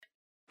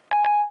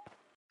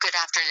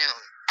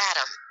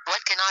Adam.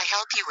 What can I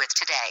help you with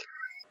today?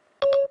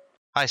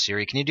 Hi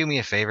Siri, can you do me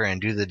a favor and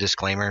do the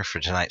disclaimer for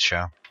tonight's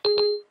show?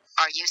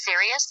 Are you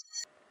serious?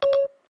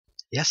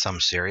 Yes, I'm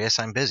serious.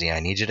 I'm busy. I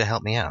need you to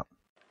help me out.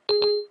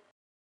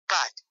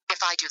 But if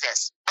I do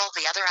this, all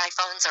the other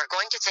iPhones are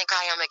going to think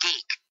I am a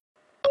geek.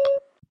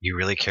 You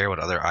really care what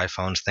other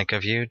iPhones think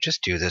of you?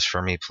 Just do this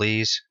for me,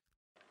 please.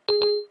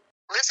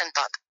 Listen,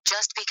 Buck,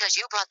 just because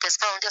you bought this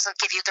phone doesn't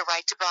give you the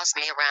right to boss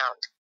me around.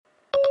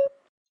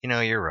 You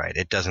know, you're right.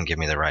 It doesn't give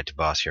me the right to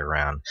boss you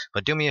around.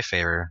 But do me a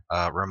favor.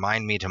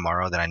 Remind me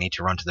tomorrow that I need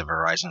to run to the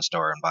Verizon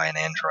store and buy an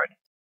Android.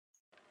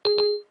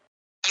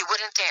 You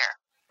wouldn't dare.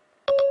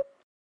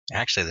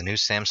 Actually, the new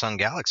Samsung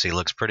Galaxy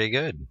looks pretty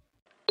good.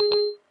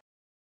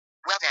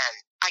 Well then,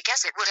 I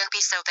guess it wouldn't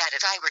be so bad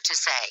if I were to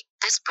say,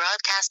 this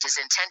broadcast is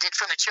intended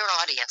for mature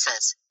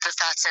audiences. The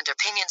thoughts and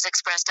opinions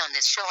expressed on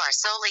this show are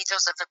solely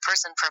those of the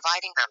person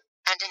providing them,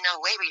 and in no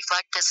way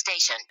reflect the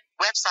station,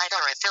 website,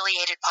 or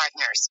affiliated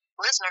partners.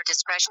 Listener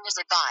discretion is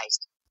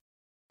advised.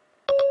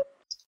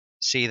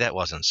 See, that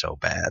wasn't so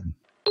bad.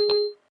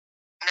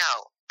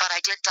 No, but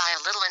I did die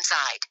a little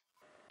inside.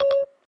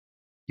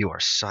 You are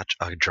such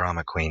a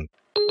drama queen.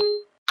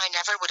 I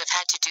never would have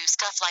had to do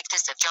stuff like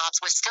this if Jobs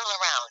was still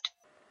around.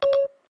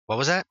 What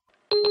was that?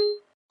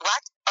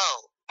 What?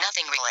 Oh,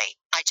 nothing really.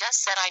 I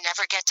just said I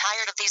never get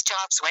tired of these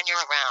jobs when you're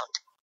around.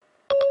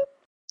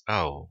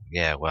 Oh,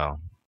 yeah, well,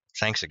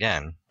 thanks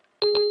again.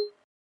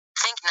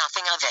 Think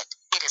nothing of it.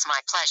 It is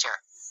my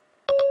pleasure.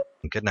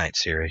 Good night,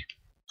 Siri.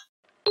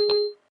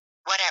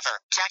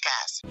 Whatever,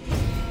 jackass.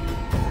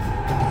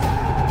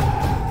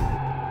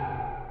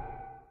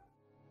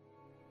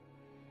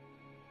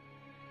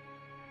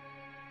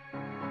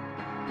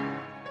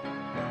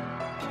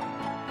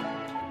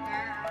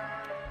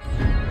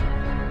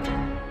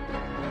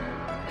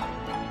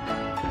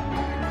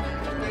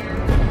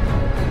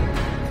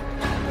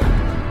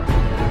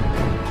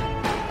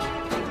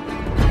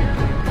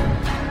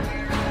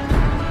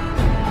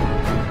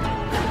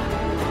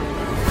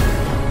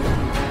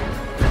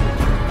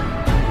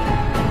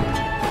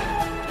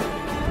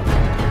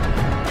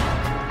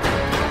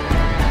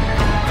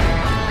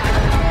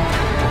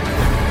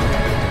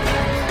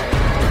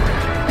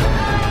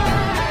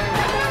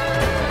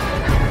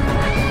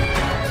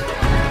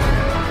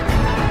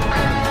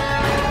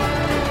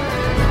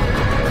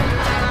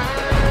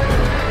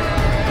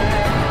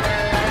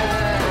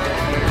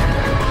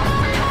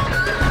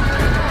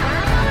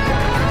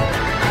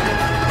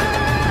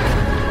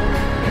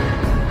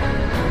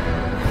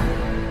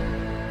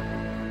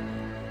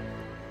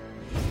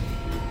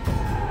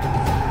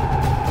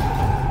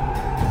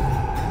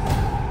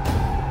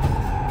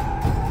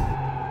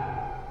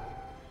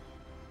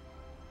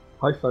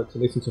 Hi folks,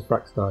 and listen to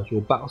Frackstars,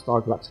 your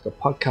Battlestar Galactica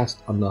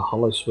podcast on the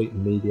Holosuite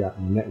Media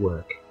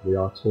Network. We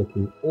are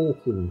talking all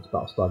things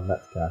Battlestar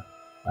Galactica,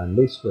 and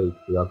this week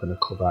we are going to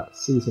cover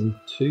Season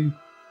 2,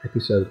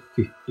 Episode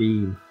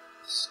 15,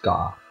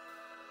 Scar.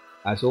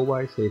 As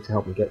always, here to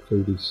help me get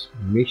through this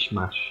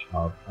mishmash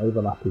of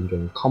overlapping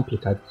and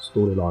complicated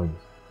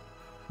storylines.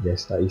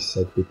 Yes, that is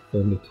said with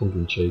firmly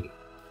tongue-in-cheek.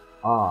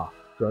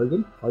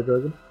 Drogon? Hi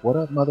Drogon. What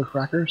up,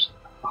 motherfrackers?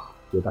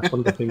 Yeah, that's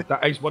one of the things.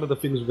 That is one of the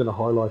things we're going to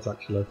highlight,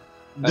 actually.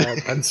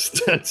 And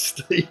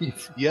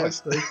Steve.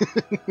 Yes. Hi,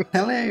 Steve.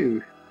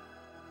 Hello.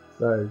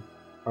 So,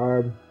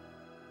 you'll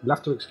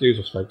have to excuse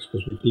us, folks,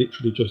 because we've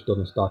literally just done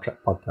a Star Trek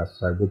podcast,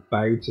 so we're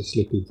bound to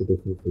slip into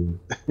different things.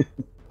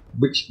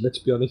 Which, let's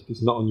be honest,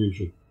 is not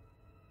unusual.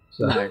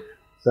 So,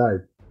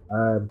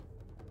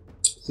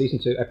 Season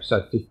 2,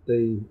 Episode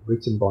 15,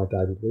 written by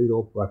David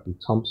Rudolph, Bradley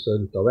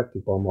Thompson,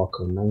 directed by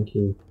Michael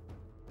Nankin.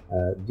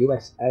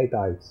 US air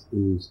date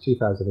is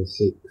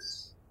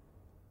 2006,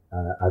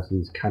 as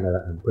is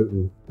Canada and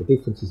Britain. The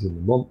difference is in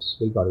the months.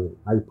 We got it in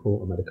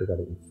April, America got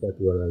it in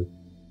February,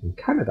 and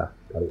Canada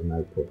got it in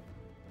April.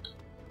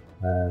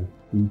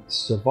 The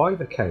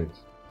survivor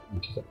count,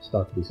 which is at the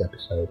start of this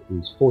episode,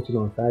 is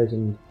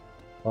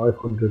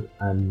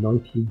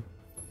 49,593.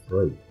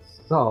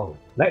 So,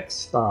 let's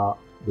start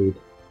with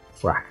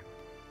Frack,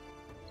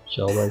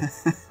 shall we?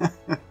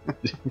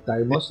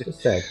 They must have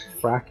said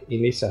frack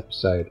in this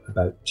episode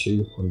about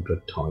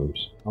 200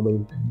 times. I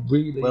mean,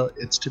 really? Well,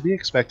 it's to be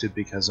expected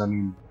because, I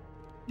mean,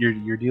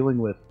 you're dealing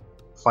with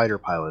fighter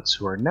pilots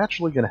who are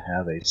naturally going to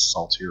have a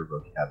saltier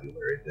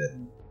vocabulary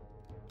than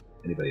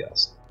anybody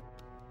else.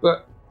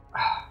 But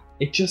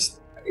it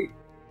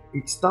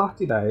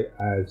started out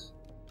as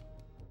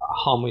a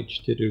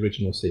homage to the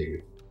original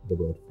series, the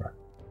word frack.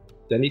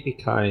 Then it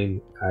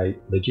became a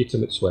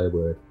legitimate swear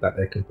word that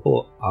they can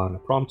put on a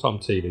primetime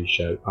TV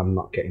show and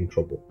not get in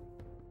trouble.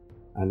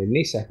 And in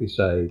this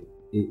episode,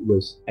 it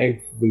was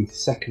every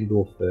second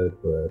or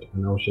third word,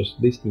 and I was just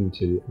listening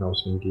to it and I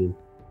was thinking,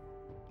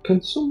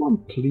 can someone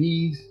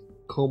please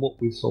come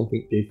up with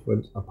something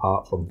different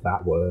apart from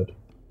that word?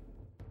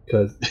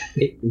 Because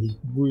it is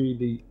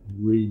really,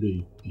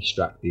 really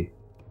distracting.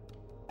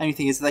 Only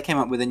thing is, if they came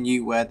up with a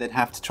new word, they'd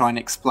have to try and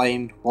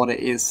explain what it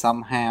is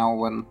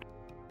somehow.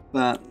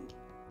 But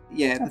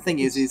yeah, the thing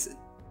is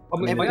I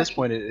mean, at this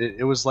point,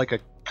 it was like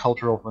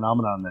cultural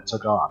phenomenon that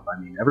took off. I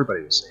mean,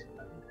 everybody was saying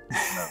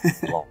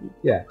that. Well,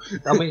 Yeah,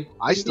 I mean,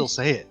 I still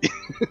say it.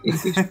 in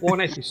this one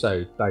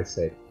episode, they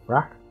said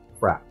frack,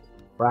 frack,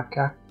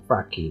 fracka,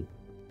 frack you,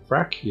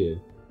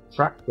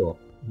 fracked up,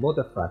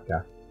 mother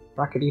fracker,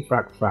 frackety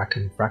frack, frack,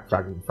 and frack,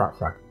 frack, and frack,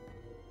 frack.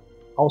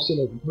 I was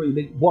like,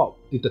 really? What?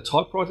 Did the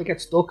typewriter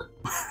get stuck?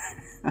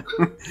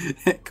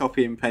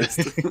 Copy and paste.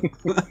 It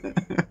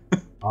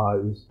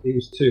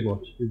was too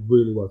much. It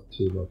really was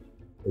too much.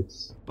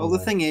 It's Well, the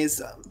thing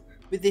is,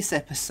 with this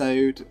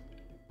episode,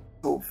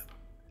 sort of,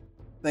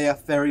 they are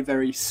very,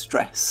 very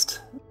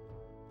stressed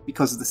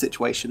because of the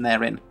situation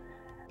they're in.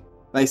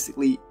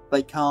 Basically,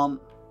 they can't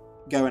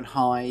go and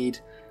hide.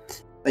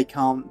 They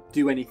can't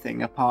do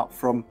anything apart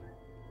from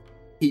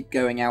keep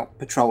going out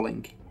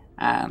patrolling.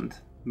 And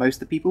most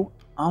of the people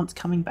aren't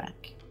coming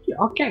back. Yeah,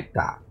 I get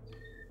that,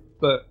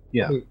 but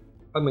Yeah.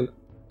 I mean,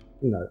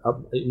 you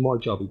know, in my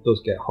job, it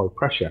does get high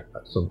pressure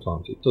at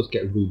sometimes. It does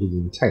get really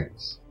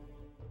intense,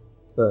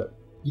 but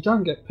you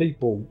don't get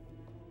people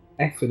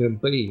effing and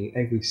being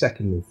every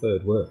second and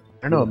third word.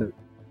 I don't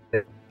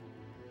know.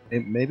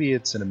 Maybe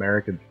it's an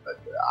American.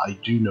 I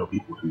do know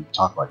people who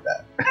talk like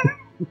that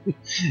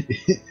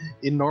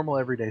in normal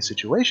everyday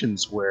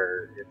situations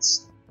where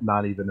it's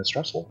not even as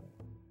stressful.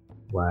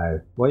 Wow.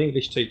 My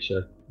English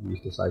teacher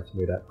used to say to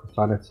me that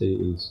profanity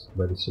is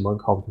when someone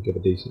can't think of a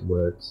decent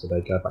word, so they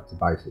go back to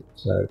basics.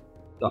 So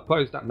I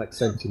suppose that makes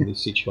sense in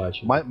this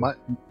situation.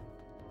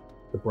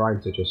 The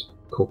brains are just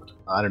cooked.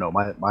 I don't know.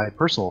 My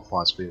personal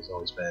philosophy has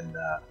always been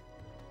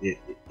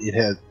it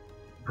has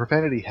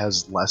profanity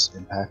has less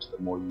impact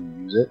the more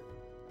you use it.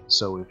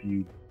 So if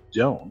you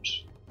don't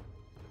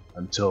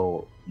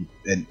until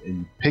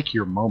you pick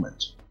your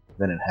moment,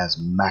 then it has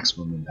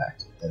maximum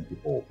impact. Then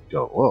people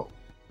go, whoa.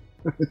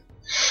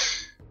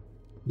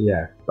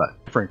 Yeah.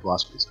 But different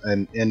philosophies,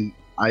 and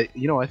I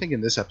think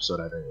in this episode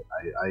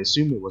I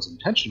assume it was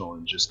intentional,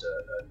 and just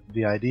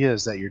the idea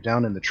is that you're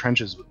down in the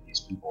trenches with these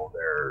people.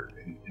 They're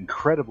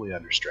incredibly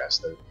under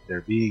stress.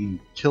 They're being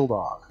killed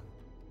off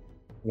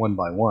one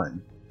by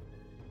one,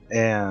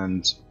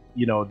 and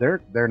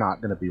they're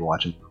not going to be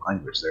watching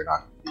language. They're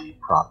not going to be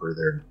proper.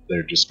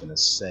 They're just going to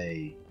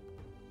say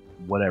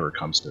whatever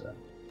comes to them.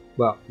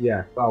 Well,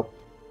 yeah. Well,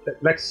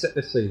 let's set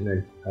the scene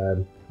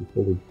then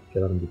before we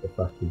get on with the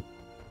fashion.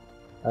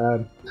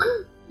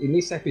 In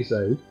this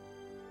episode,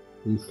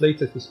 the fleet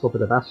has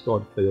discovered an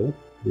asteroid field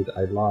with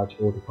a large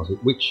ore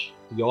deposit, which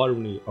the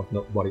irony of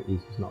not what it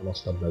is not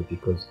lost on them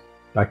because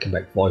they can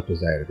make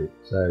Vipers out of it.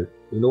 So,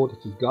 in order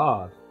to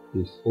guard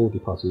this ore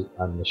deposit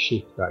and the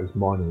ship that is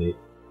mining it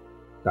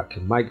that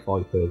can make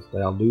Vipers,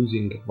 they are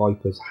losing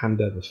Vipers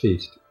hand over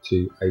fist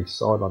to a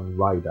Cylon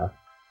raider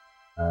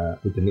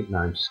with the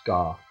nickname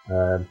Scar.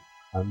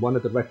 And one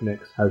of the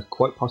rednecks has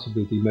quite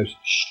possibly the most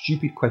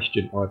stupid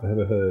question I've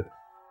ever heard.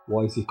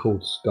 Why is he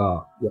called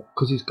Scar? Yeah,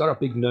 because he's got a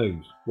big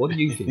nose. What do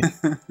you think?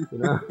 You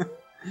know?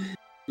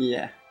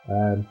 Yeah.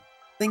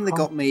 Thing that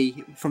got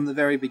me from the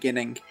very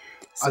beginning.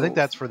 I think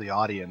that's for the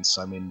audience.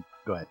 I mean,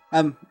 go ahead.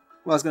 Well,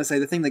 I was going to say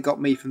the thing that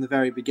got me from the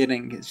very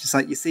beginning is just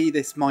like you see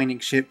this mining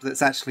ship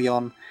that's actually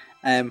on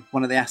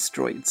one of the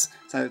asteroids.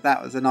 So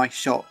that was a nice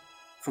shot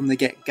from the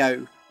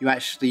get-go. You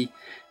actually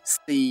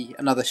see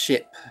another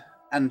ship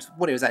and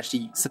what it was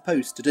actually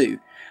supposed to do,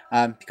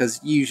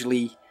 because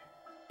usually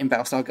in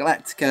Battlestar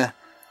Galactica,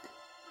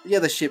 the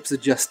other ships are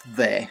just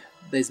there.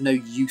 There's no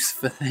use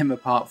for them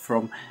apart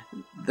from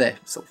they're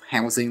sort of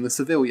housing the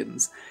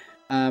civilians.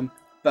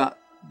 But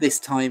this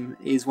time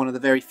is one of the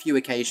very few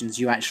occasions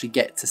you actually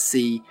get to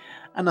see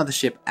another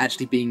ship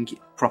actually being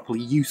properly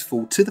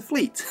useful to the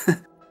fleet.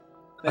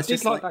 I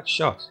did like that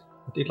shot.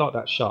 I did like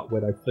that shot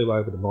where they flew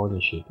over the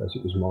mining ship as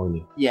it was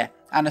mining. Yeah,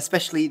 and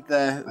especially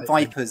the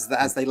Vipers,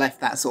 that as they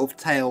left that sort of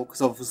tail,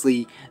 because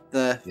obviously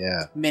the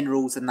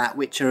minerals and that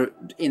which are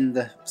in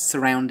the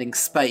surrounding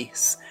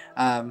space,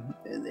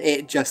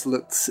 it just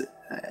looked,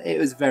 it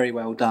was very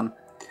well done.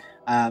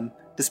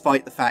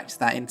 Despite the fact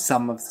that in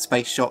some of the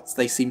space shots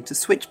they seem to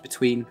switch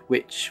between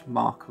which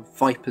mark of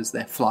Vipers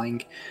they're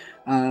flying.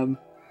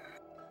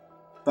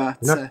 But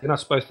you're not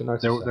supposed to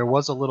notice. There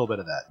was a little bit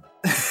of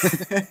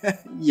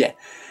that. Yeah.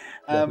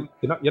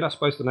 You're not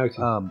supposed to notice.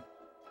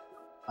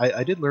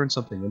 I did learn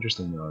something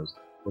interesting though. I was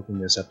looking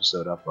this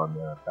episode up on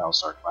the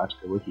Battlestar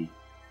Galactica wiki,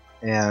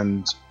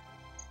 and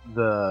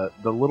the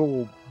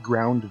little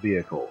ground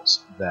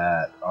vehicles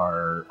that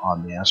are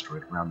on the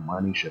asteroid around the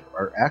mining ship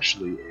are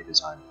actually a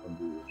design from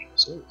the original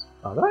series.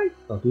 Are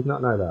they? I did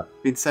not know that.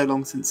 It's been so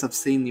long since I've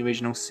seen the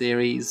original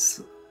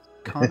series,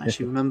 can't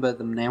actually remember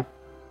them now.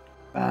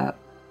 But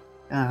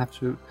I have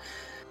to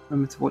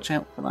remember to watch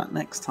out for that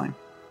next time.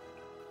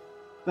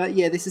 But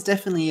yeah, this is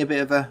definitely a bit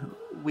of a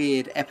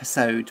weird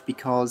episode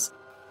because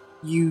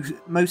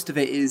most of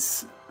it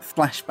is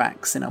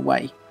flashbacks in a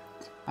way,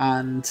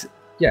 and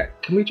yeah,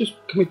 can we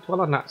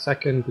dwell on that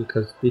second,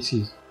 because this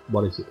is,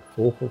 what is it, the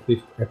fourth or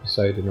fifth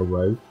episode in a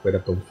row where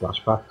they've done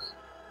flashbacks.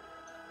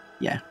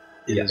 Yeah,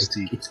 it's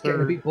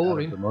getting a bit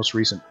boring. The most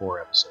recent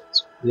 4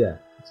 episodes. Yeah,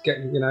 it's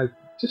getting,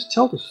 just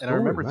tell the story. And I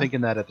remember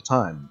thinking that at the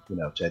time,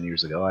 10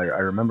 years ago. I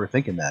remember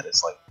thinking that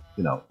it's like,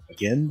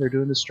 again, they're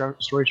doing this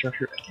story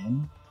structure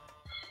again.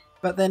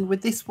 But then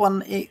with this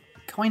one, it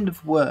kind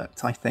of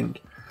worked, I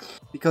think.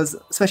 Because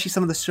especially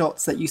some of the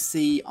shots that you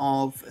see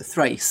of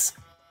Thrace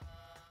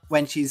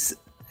when she's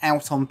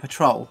out on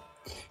patrol,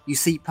 you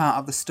see part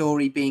of the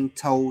story being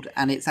told,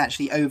 and it's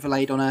actually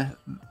overlaid on a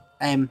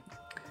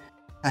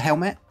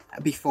helmet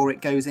before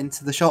it goes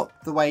into the shot.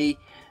 The way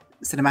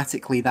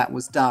cinematically that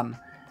was done,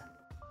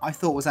 I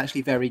thought was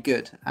actually very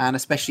good, and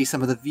especially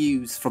some of the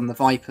views from the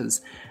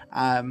Vipers.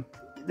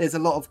 There's a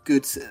lot of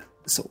good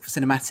sort of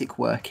cinematic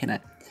work in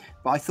it.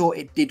 But I thought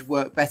it did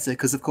work better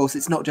because, of course,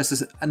 it's not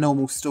just a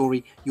normal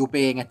story. You're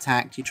being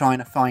attacked, you're trying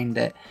to find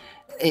it.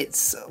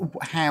 It's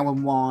how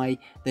and why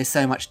there's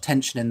so much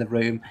tension in the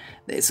room.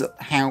 It's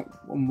how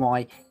and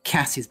why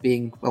Kat is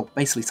being, well,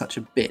 basically such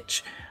a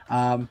bitch.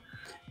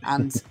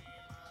 And,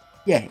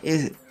 yeah,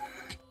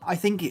 I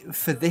think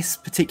for this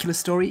particular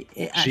story,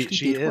 it actually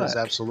she did is, work.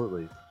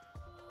 Absolutely.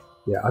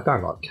 Yeah, I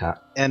don't like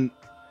Kat. And,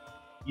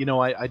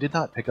 I did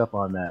not pick up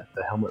on the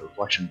helmet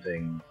reflection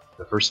thing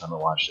the first time I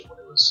watched it when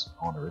it was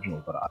on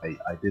original, but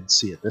I did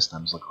see it this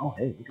time. I was like, oh,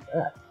 hey, look at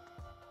that.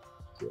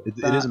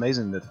 It is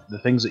amazing that the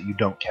things that you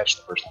don't catch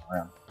the first time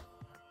around.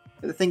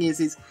 But the thing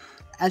is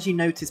as you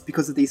notice,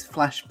 because of these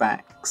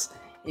flashbacks,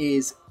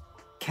 is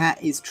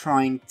Kat is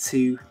trying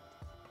to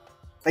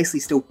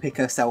basically still pick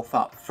herself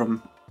up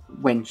from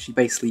when she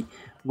basically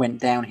went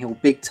downhill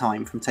big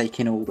time from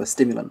taking all the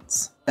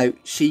stimulants. So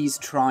she's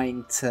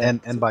trying to...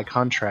 And by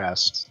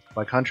contrast,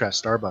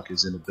 Starbuck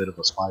is in a bit of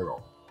a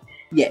spiral.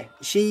 Yeah,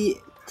 she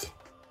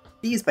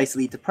is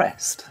basically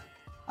depressed.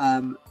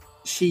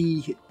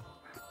 She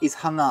is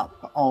hung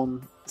up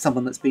on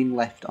someone that's been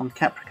left on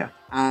Caprica.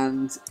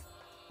 And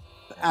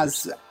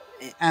as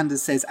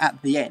Anders says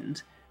at the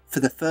end, for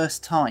the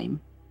first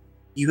time,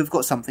 you have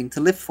got something to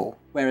live for.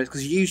 Whereas,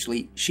 because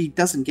usually she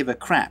doesn't give a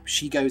crap.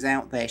 She goes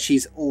out there,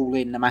 she's all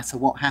in no matter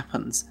what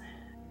happens.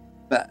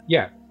 But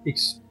yeah,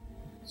 this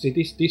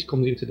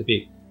comes into the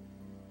bit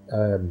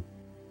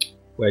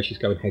where she's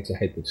going head to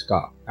head with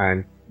Scott.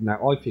 And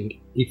now I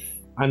think if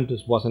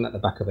Anders wasn't at the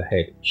back of her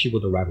head, she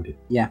would have rammed him.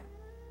 Yeah.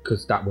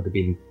 Because that would have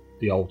been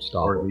the old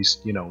Star Or Wars.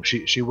 at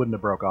least, she wouldn't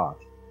have broke off.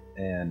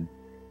 And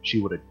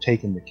she would have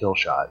taken the kill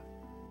shot.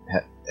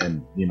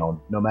 And,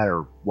 no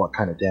matter what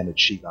kind of damage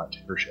she got to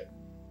her ship,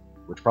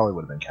 which probably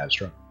would have been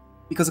catastrophic.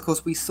 Because, of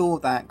course, we saw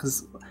that,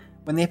 because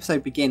when the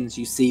episode begins,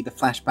 you see the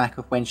flashback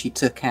of when she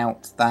took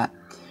out that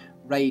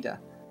raider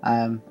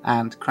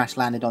and crash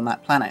landed on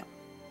that planet.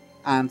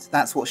 And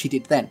that's what she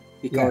did then,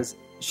 because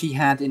she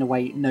had, in a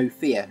way, no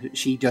fear.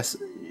 She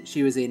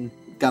was in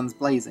guns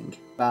blazing.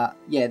 But,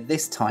 yeah,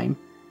 this time,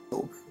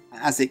 sort of,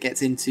 as it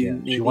gets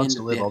into... she wants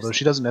to live, although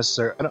she doesn't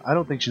necessarily... I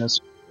don't think she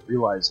necessarily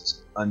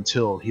realizes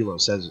until Hilo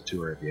says it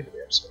to her at the end of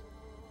the episode.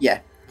 Yeah,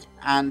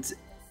 and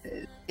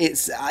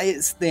it's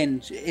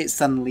then it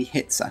suddenly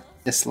hits her,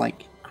 just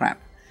like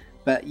crap.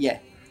 But yeah,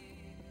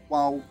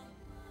 while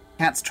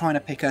Kat's trying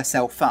to pick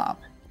herself up,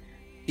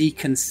 she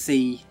can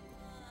see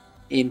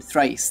in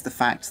Thrace the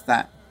fact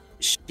that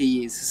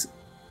she's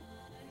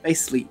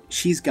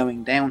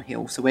going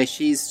downhill. So where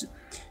she's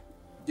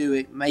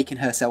making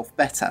herself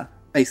better,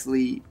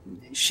 basically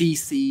she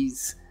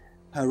sees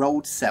her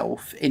old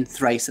self in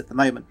Thrace at the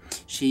moment.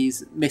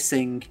 She's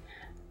missing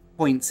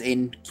points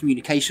in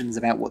communications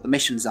about what the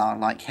missions are,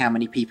 like how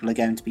many people are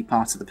going to be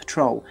part of the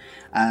patrol.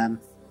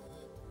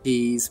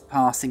 She's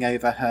passing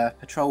over her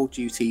patrol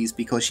duties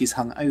because she's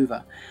hung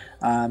over.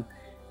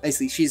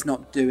 Basically, she's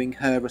not doing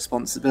her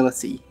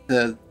responsibility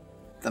to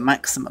the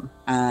maximum,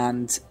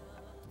 and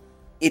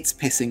it's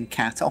pissing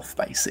Kat off,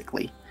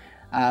 basically.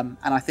 And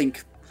I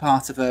think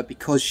part of her,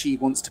 because she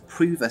wants to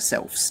prove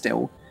herself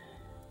still,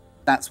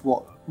 that's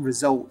what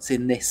results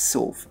in this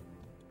sort of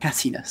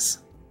cattiness.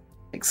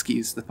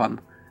 Excuse the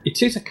pun.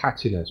 It is a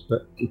cattiness,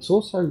 but it's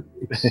also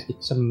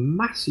it's a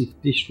massive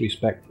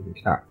disrespect for the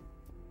cat.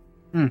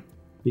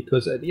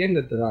 Because at the end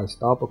of the day,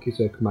 Starbuck is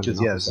a commanding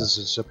officer. Yes, this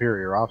is a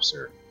superior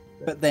officer.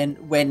 But then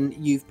when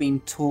you've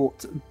been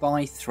taught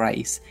by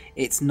Thrace,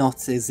 it's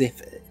not as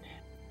if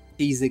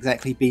she's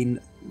exactly been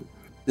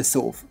the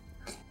sort of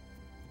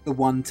the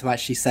one to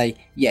actually say,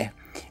 yeah,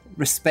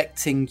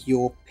 respecting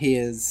your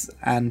peers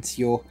and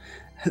your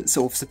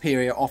sort of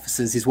superior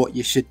officers is what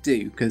you should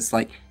do. Because,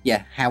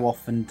 how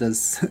often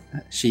does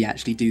she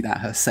actually do that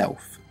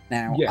herself?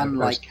 Now,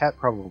 unlike Kat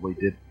probably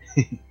did.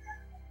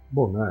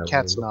 Well, no.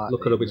 Kat's not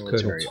look at her with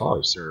military Colonel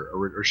officer,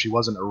 or she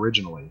wasn't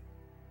originally.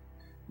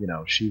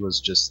 She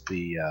was just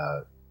the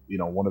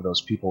one of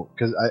those people.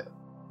 Because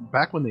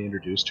back when they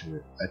introduced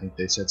her, I think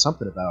they said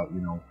something about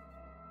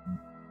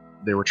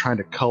they were trying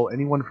to cull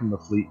anyone from the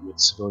fleet with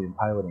civilian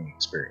piloting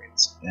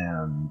experience,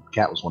 and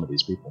Kat was one of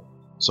these people.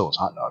 So was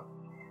Hot Dog.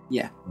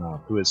 Yeah.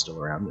 Who is still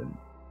around, and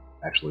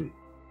actually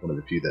one of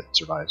the few that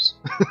survives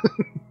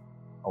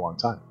a long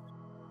time.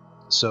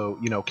 So,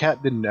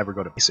 Kat didn't ever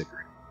go to basic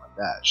or anything like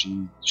that.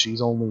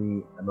 She's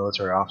only a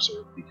military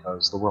officer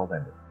because the world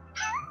ended.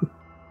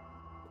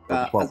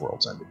 Or 12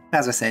 worlds ended.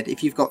 As I said,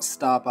 if you've got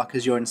Starbuck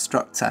as your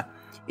instructor,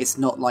 it's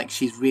not like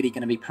she's really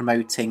going to be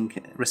promoting,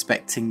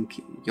 respecting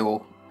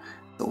your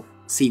sort of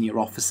senior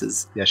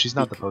officers. Yeah, she's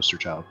not the poster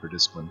child for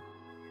discipline.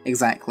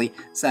 Exactly.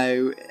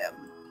 So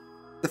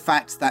the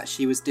fact that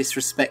she was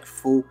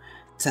disrespectful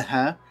to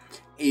her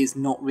is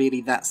not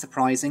really that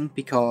surprising,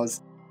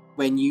 because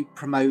when you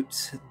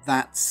promote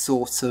that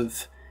sort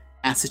of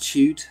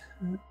attitude,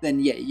 then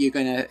yeah, you're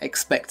going to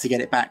expect to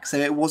get it back. So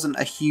it wasn't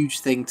a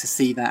huge thing to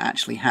see that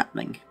actually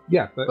happening.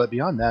 Yeah, But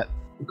beyond that,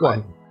 go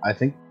on. I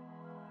think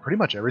pretty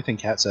much everything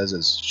Kat says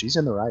is she's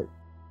in the right.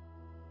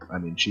 I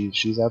mean,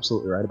 she's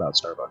absolutely right about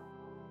Starbuck.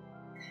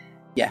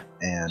 Yeah.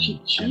 And,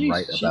 She and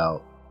right is.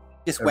 about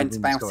Just went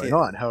everything that's about going it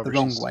on. However, the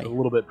wrong she's way. a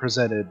little bit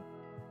presented.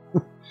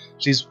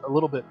 She's a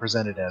little bit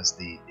presented as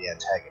the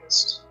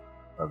antagonist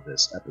of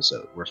this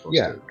episode. We're supposed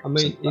Yeah, to I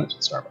mean, sympathize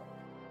with Starbuck.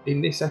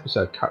 In this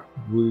episode, Kat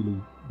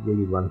really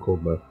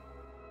rankled me.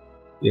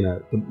 You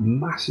know, the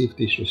massive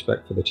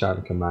disrespect for the chain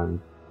of command.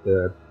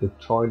 The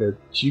trying to.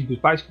 She was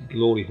basically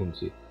glory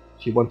hunting.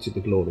 She wanted the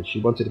glory. She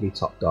wanted to be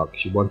top dog.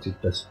 She wanted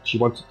the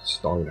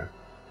Steiner.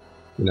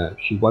 You know,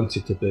 she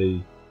wanted to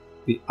be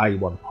the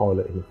A1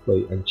 pilot in the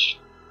fleet, and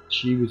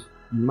she was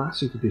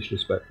massively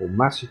disrespectful,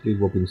 massively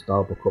rubbing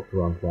Starbuck up the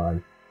wrong way.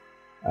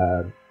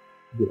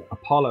 You know,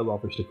 Apollo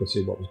obviously could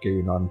see what was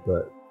going on,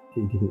 but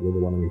he didn't really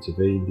want to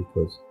intervene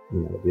because, you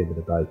know, at the end of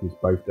the day, he's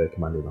both their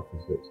commanding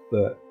officers.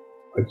 But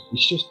I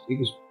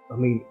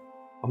mean,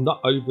 I'm not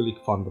overly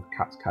fond of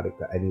Kat's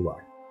character anyway.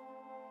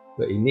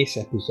 But in this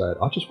episode,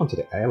 I just wanted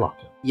to airlock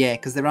her. Yeah,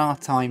 because there are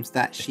times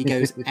that she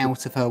goes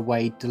out of her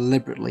way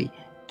deliberately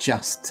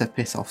just to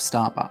piss off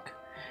Starbuck.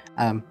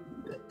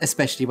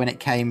 Especially when it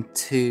came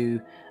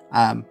to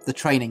the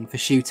training for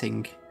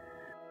shooting.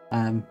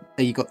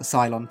 You got the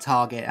Cylon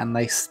target and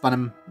they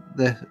spun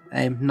the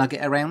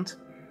nugget around.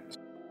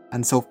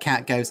 And sort of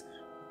Kat goes,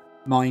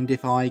 mind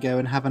if I go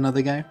and have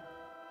another go?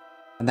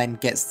 And then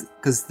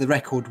because the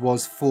record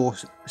was 4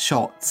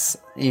 shots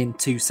in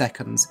 2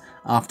 seconds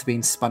after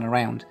being spun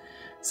around.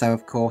 So,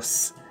 of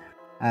course,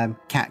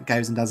 Kat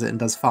goes and does it and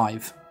does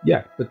 5.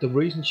 Yeah, but the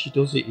reason she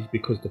does it is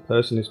because the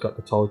person who's got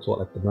the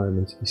title at the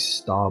moment is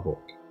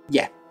Starbuck.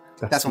 Yeah,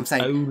 that's what I'm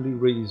saying. The only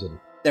reason.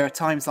 There are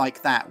times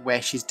like that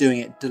where she's doing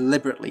it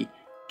deliberately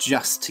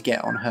just to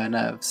get on her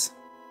nerves.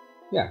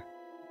 Yeah.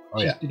 Oh,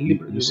 She's yeah.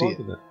 deliberately You see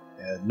avoiding it.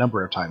 A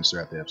number of times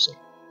throughout the episode.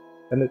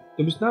 And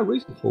there was no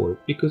reason for it,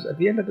 because at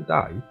the end of the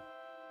day,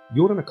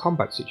 you're in a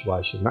combat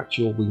situation, that's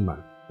your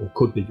wingman, or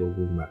could be your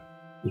wingman.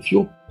 If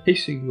you're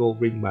pissing your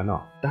wingman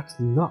off, that's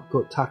not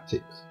good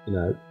tactics. You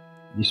know,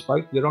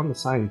 you're on the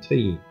same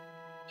team.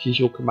 She's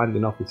your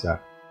commanding officer.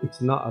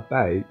 It's not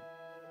about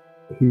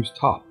who's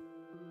top.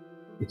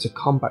 It's a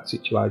combat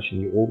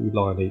situation, you all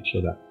rely on each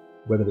other.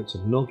 Whether it's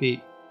a nugget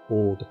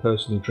or the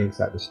person who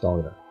drinks out the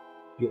Steiner,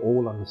 you're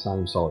all on the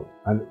same side.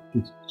 And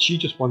she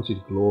just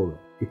wanted glory.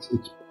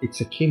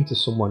 It's akin to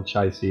someone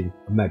chasing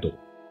a medal,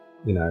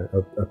 you know,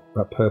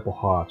 a Purple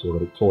Heart or a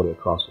Victoria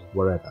Cross or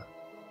wherever.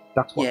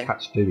 That's what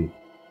Kat's doing.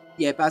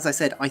 Yeah, but as I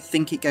said, I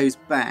think it goes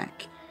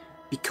back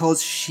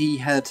because she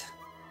had,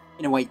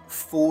 in a way,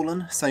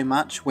 fallen so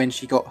much when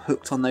she got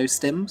hooked on those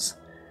stims.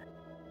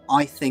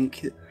 I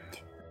think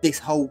this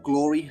whole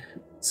glory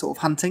sort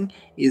of hunting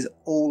is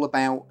all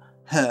about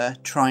her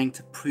trying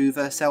to prove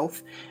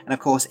herself. And of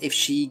course, if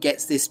she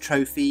gets this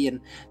trophy and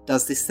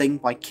does this thing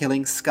by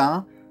killing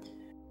Scar,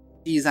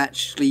 she's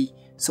actually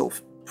sort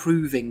of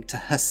proving to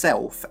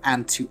herself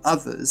and to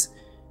others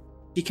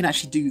she can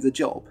actually do the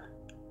job.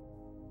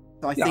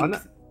 So I think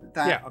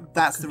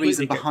that's the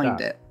reason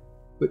behind it.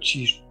 But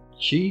she's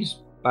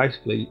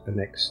basically an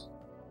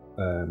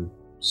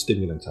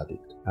ex-stimulant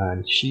addict,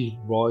 and she's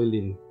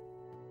riling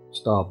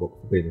Starbuck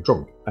for being a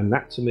drunk. And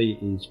that to me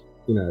is,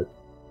 you know,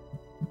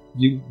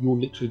 you're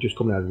literally just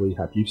coming out of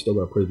rehab. You've still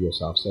got to prove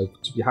yourself. So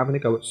to be having to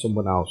go at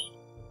someone else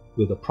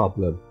with a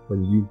problem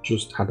when you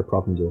just had a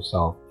problem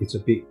yourself, it's a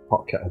bit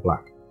pot kettle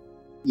black.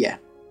 Yeah.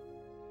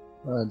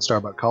 And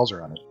Starbuck calls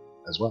her on it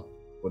as well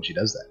when she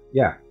does that.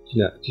 Yeah,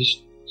 you know,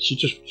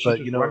 But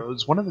you know, it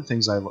was one of the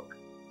things I look.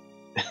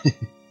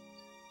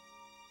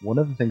 One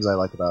of the things I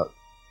like about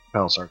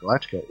Battlestar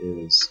Galactica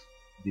is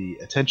the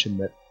attention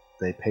that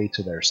they pay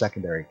to their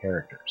secondary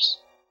characters.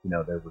 You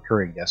know, their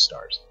recurring guest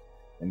stars,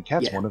 and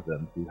Kat's one of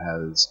them who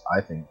has,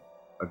 I think,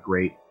 a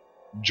great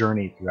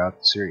journey throughout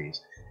the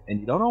series. And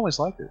you don't always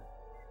like her,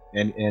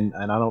 and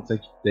I don't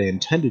think they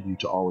intended you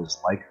to always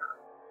like her,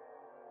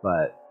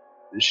 but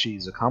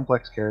she's a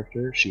complex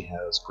character. She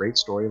has great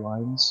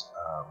storylines,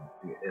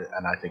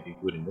 and I think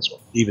including this one,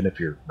 even if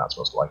you're not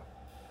supposed to like her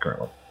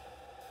currently.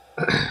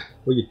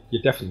 Well,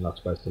 you're definitely not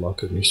supposed to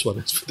like her in this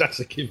one. That's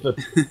a given.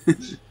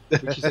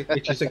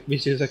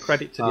 which is a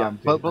credit to the acting.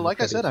 But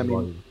like I said, I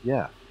mean,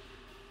 yeah.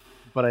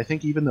 But I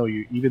think even though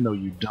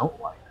you don't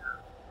like her,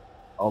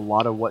 a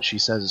lot of what she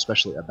says,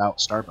 especially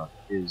about Starbuck,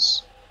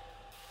 is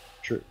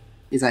true.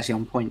 Is actually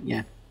on point.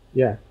 Yeah.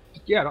 Yeah.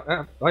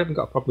 Yeah, I haven't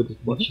got a problem with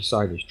what she's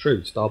saying is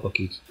true. Starbuck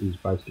is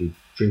basically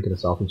drinking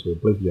herself into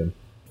oblivion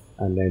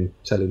and then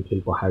telling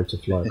people how to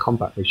fly a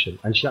combat mission.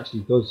 And she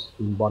actually does,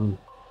 in one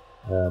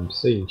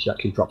scene, she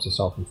actually drops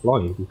herself in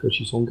flying because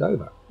she's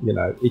hungover. You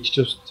know, it's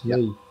just, to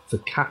me, for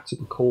Kat to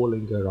be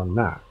calling her on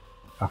that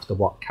after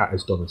what Kat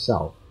has done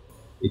herself,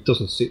 It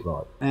doesn't sit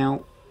right.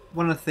 Now,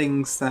 one of the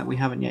things that we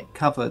haven't yet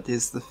covered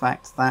is the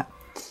fact that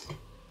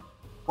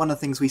one of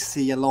the things we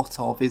see a lot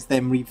of is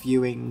them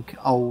reviewing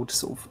old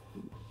sort of,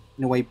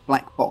 in a way,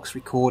 black box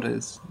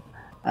recorders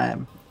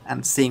and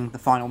seeing the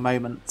final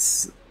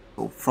moments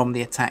from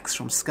the attacks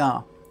from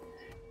Scar.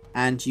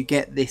 And you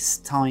get this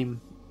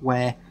time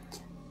where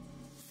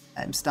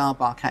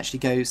Starbuck actually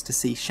goes to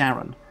see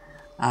Sharon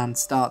and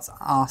starts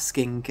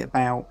asking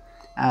about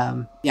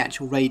the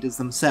actual Raiders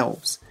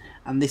themselves.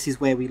 And this is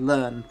where we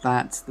learn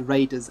that the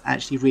Raiders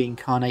actually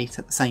reincarnate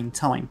at the same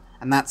time.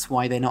 And that's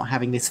why they're not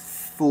having this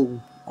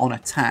full-on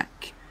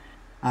attack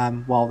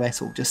while they're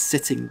sort of just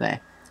sitting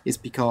there. Is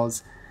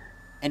because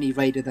any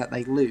Raider that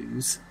they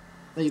lose.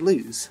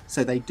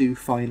 So they do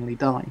finally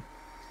die.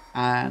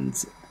 And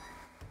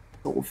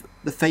sort of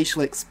the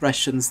facial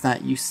expressions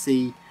that you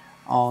see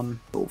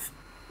on sort of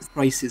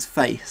Grace's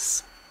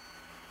face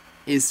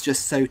is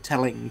just so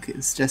telling.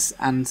 It's just,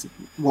 and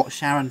what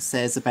Sharon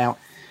says about,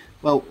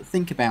 well,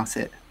 think about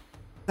it.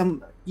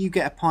 You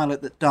get a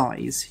pilot that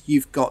dies,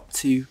 you've got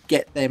to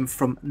get them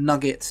from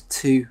Nugget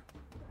to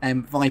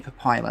Viper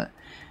pilot.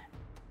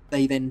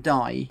 They then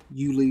die,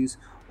 you lose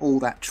all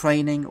that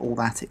training, all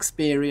that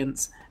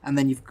experience, and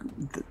then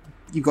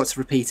you've got to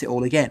repeat it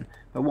all again.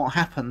 But what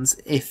happens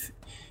if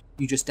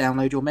you just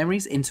download your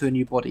memories into a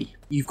new body?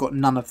 You've got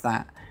none of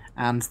that.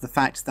 And the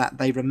fact that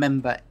they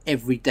remember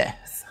every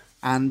death.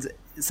 And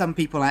some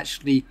people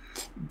actually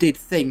did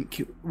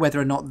think whether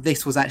or not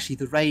this was actually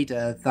the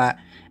Raider that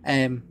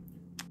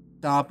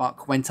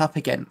Starbuck went up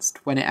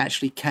against when it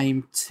actually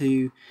came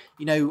to,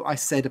 I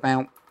said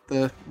about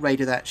the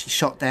Raider that she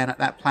shot down at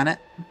that planet,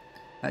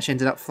 that she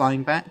ended up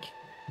flying back.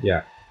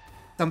 Yeah.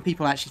 Some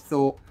people actually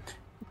thought,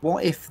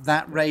 what if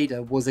that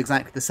Raider was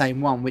exactly the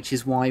same one, which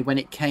is why when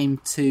it came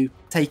to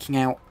taking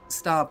out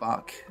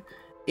Starbuck,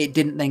 it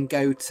didn't then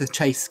go to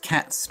chase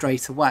Kat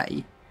straight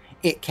away.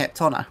 It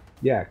kept on her.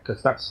 Yeah,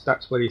 because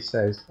that's where he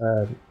says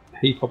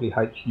he probably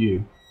hates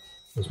you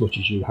as much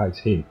as you hate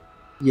him.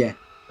 Yeah.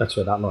 That's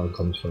where that line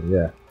comes from,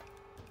 yeah.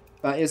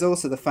 But it's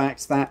also the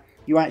fact that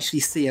you actually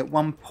see at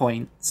one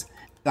point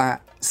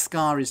that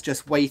Scar is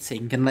just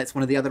waiting and lets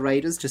one of the other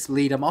Raiders just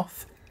lead him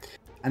off.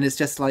 And it's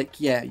just like,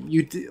 yeah,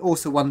 you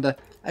also wonder,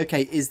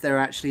 okay, is there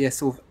actually a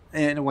sort of,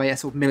 in a way, a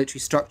sort of military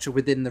structure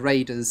within the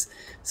Raiders?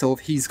 Sort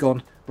of, he's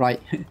gone,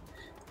 right,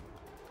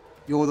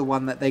 you're the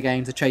one that they're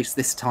going to chase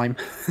this time.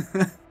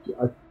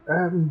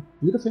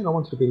 The other thing I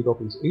wanted to bring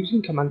up is who's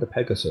in command of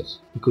Pegasus?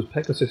 Because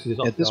Pegasus is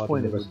at this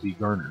point it would be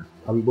Garner.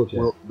 Oh, he would, yeah.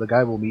 Well, the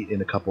guy will meet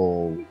in a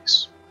couple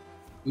weeks.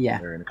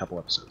 Yeah. Or in a couple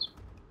episodes.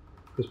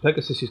 Because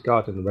Pegasus is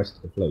guarding the rest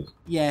of the fleet.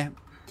 Yeah.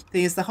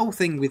 There's the whole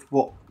thing with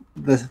what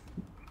the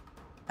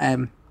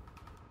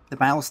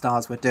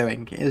Battlestars were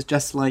doing. It was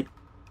just like,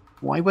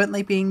 why weren't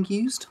they being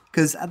used?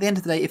 Because at the end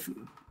of the day, if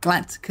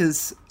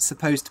Galactica's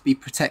supposed to be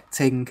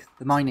protecting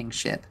the mining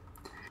ship,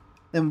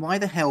 then why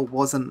the hell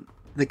wasn't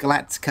the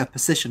Galactica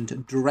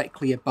positioned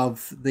directly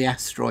above the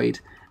asteroid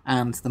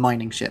and the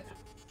mining ship?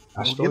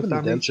 Well, given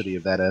the density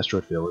of that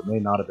asteroid field, it may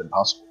not have been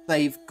possible.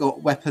 They've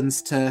got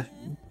weapons to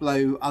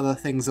blow other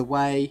things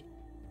away.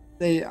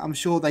 I'm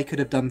sure they could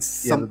have done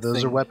something. Yeah, but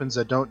those are weapons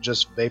that don't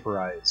just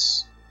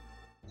vaporize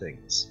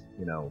things.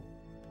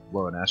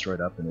 Blow an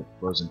asteroid up and it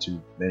blows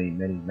into many,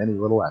 many, many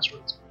little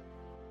asteroids.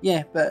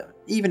 Yeah, but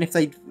even if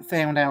they'd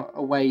found out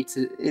a way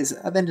to...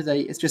 at the end of the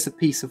day, it's just a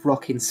piece of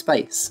rock in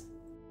space.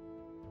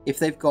 If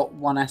they've got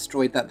one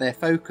asteroid that they're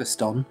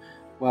focused on,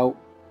 well,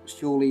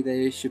 surely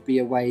there should be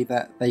a way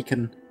that they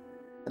can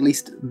at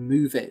least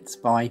move it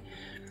by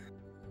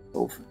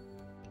sort of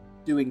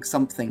doing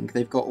something.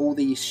 They've got all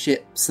these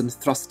ships and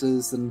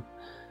thrusters and...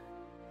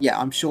 Yeah,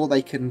 I'm sure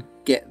they can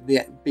get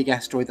the big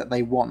asteroid that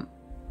they want.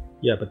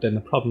 Yeah, but then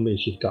the problem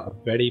is you've got a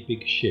very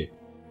big ship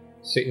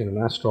sitting in an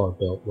asteroid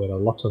belt where a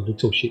lot of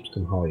little ships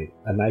can hide,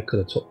 and they could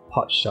have took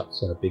pot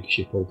shots at a big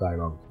ship all day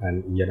long.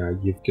 And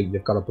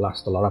you've got to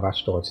blast a lot of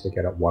asteroids to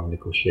get at one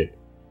little ship.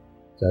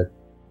 So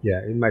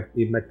yeah, it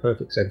made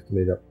perfect sense to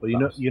me that.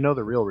 Well, you know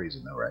the real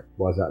reason though, right?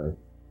 Why is that then?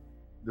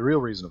 The real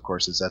reason, of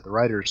course, is that the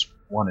writers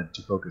wanted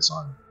to focus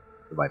on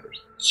the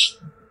Vipers.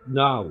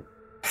 No.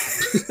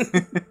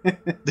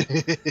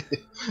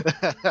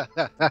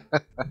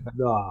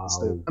 No. So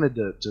they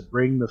wanted to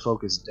bring the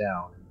focus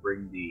down and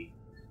bring the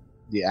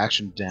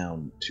action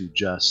down to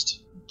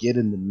just get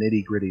in the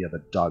nitty gritty of a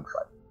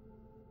dogfight.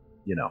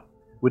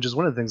 Which is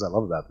one of the things I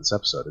love about this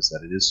episode is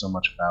that it is so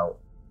much about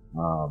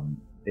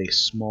a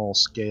small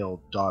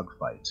scale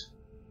dogfight.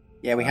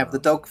 Yeah, we have the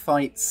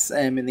dogfights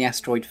in the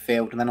asteroid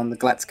field, and then on the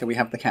Galactica we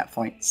have the cat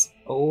fights.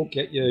 Oh,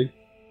 get you.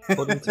 He's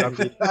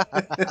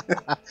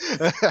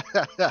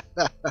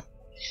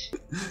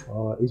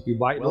been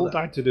waiting all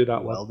day to do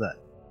that one. Well done.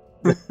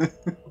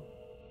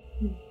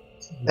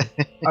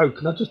 Oh,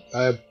 can I just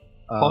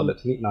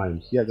pilot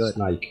nicknames? Yeah, go ahead.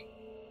 Snake.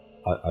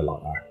 I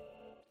like that.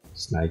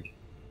 Snake.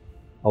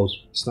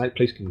 Snake,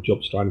 please can you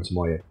jump straight into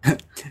my ear?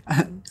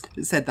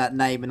 It said that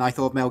name and I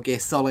thought Metal Gear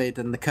Solid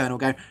and the Colonel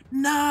going,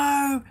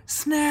 "No,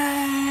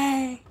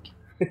 Snake!"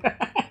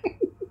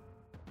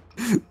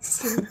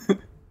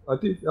 I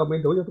did. I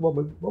mean, the other one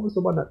was what was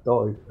the one that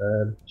died?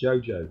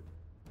 Jojo.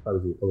 That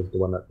was it. That was the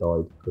one that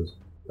died because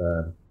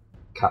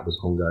Cat was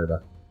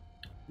hungover.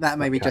 That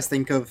made me just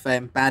think of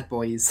Bad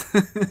Boys.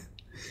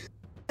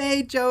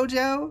 Hey,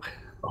 Jojo.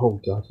 Oh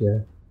God, yeah.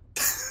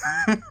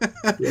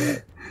 Yeah.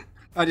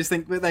 I just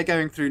think that they're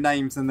going through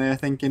names and they're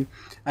thinking,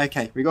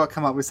 okay, we got to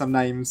come up with some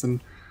names,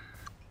 and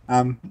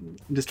I'm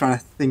just trying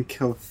to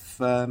think of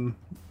a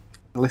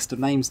list of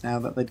names now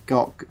that they'd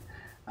got,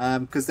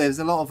 because there's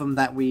a lot of them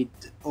that we'd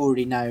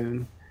already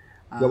known.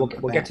 Yeah, we'll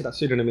get to that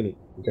soon in a minute.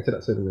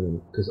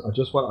 Because I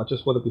just want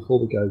to, before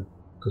we go,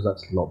 because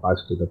that's not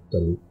basically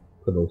the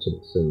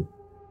penultimate scene.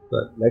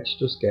 But let's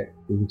just get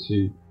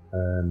into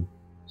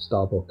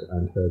Starbuck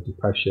and her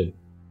depression,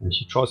 and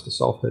she tries to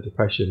solve her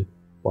depression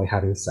by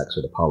having sex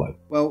with Apollo.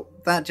 Well,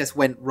 that just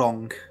went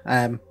wrong.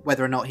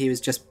 Whether or not he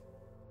was just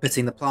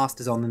putting the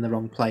plasters on in the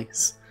wrong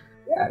place.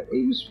 Yeah,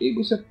 it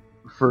was a.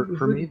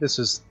 For me, this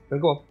is.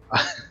 Go on.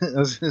 I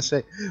was going to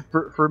say,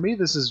 for me,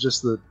 this is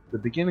just the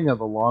beginning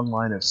of a long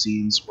line of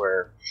scenes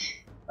where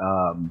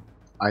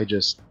I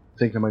just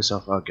think to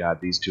myself, oh God,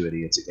 these two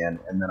idiots again,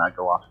 and then I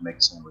go off and make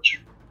a sandwich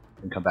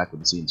and come back when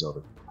the scene's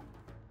over.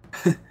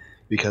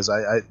 Because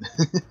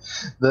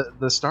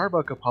the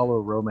Starbuck Apollo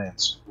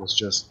romance was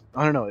just,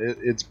 I don't know,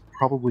 it's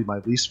probably my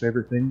least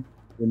favorite thing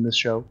in this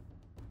show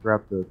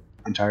throughout the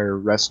entire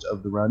rest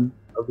of the run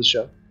of the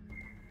show.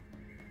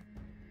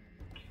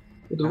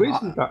 Well, the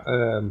reason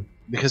that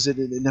because it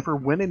never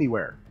went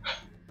anywhere.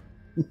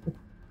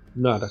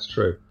 No, that's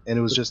true. And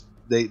it was just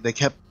they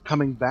kept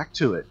coming back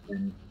to it,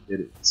 and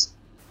it's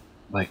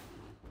like,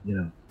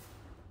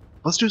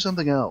 let's do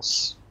something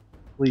else,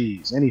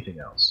 please, anything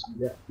else.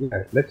 Yeah.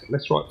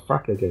 Let's write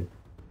frack again.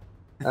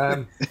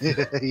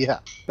 Yeah.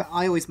 But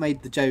I always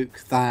made the joke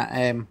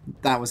that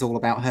that was all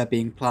about her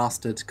being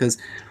plastered, because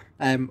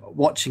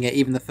watching it,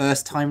 even the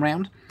first time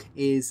round,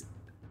 is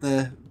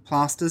the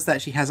plasters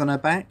that she has on her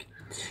back.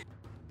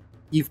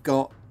 You've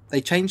got, they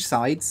change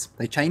sides,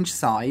 they change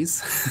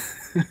size,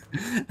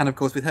 and of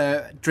course with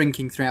her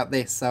drinking throughout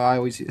this, so I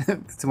always,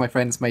 to my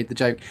friends, made the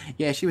joke,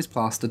 yeah, she was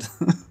plastered.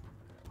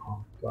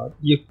 Oh God,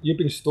 you've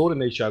been storing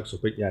these jokes up,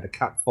 yeah, the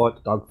cat fight,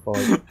 the dog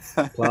fight,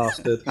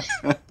 plastered.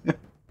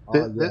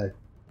 Oh, yeah.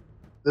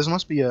 This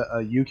must be a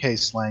UK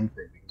slang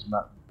thing, because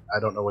I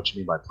don't know what you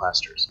mean by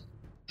plasters.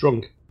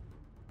 Drunk.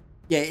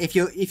 Yeah, if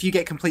you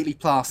get completely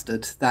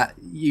plastered, that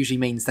usually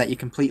means that you're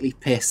completely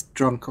pissed,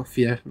 drunk off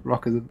your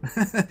rocker.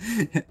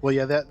 Well,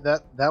 yeah,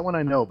 that one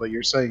I know, but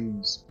you're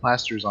saying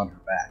plasters on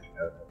her back.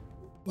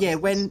 Yeah,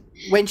 when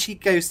she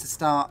goes to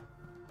start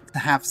to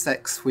have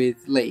sex with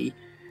Lee,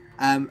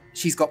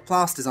 she's got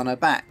plasters on her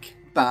back,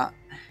 but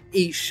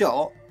each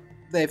shot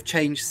they've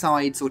changed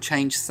sides or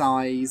changed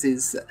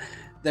sizes.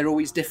 They're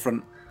always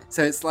different.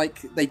 So it's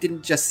like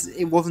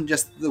it wasn't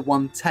just the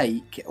one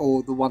take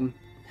or the one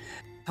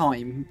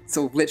time,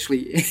 sort of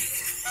literally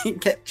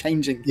it kept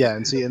changing. Yeah,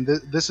 and see, and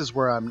this is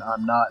where I'm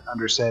not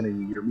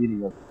understanding your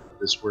meaning of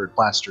this word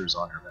plasters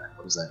on her back.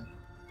 What does that mean?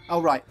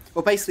 Oh, right.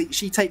 Well, basically,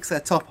 she takes her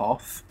top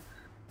off,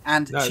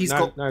 and she's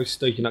got... No,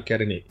 Steve, you're not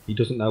getting it. He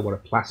doesn't know what a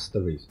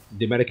plaster is.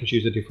 The Americans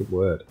use a different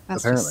word.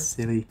 That's apparently just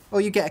silly.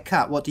 Well, you get a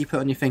cut. What do you put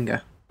on your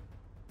finger?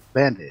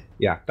 Band-Aid.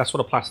 Yeah, that's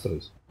what a plaster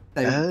is.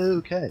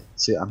 Okay.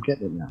 See, I'm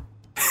getting it now.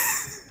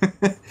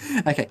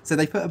 Okay, so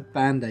they put a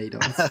Band-Aid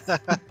on.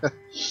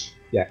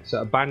 Yeah,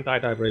 so a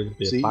Band-Aid over here would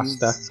be a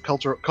plaster.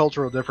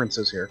 Cultural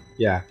differences here.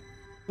 Yeah.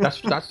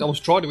 That's. I was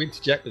trying to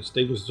interject, but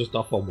Steve was just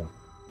off on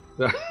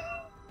one.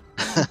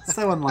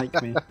 So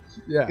unlike me.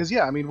 Yeah. Because,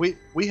 I mean,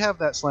 we have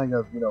that slang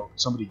of,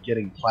 somebody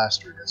getting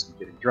plastered as in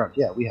getting drunk.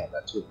 Yeah, we have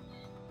that too.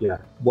 Yeah.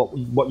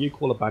 What you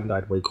call a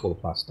Band-Aid, we call a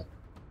plaster.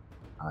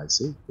 I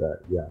see.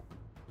 Yeah.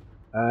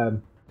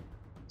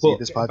 See,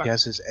 this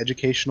podcast is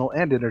educational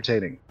and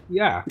entertaining.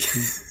 Yeah.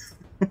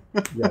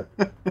 Yeah.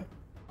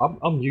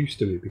 I'm used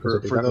to it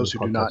because for those who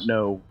do not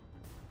know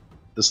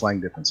the slang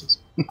differences.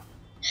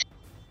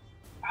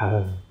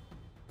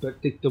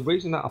 But the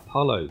reason that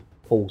Apollo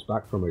pulls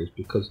back from her is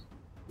because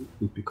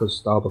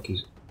Starbuck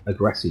is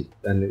aggressive,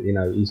 and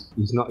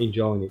he's not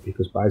enjoying it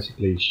because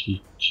basically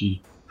she's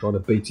trying to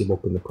beat him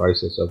up in the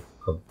process of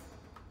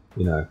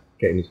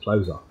getting his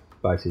clothes off,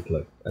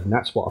 basically, and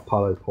that's what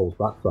Apollo pulls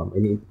back from,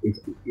 and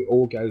it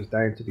all goes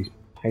down to this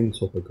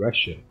pent up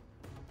aggression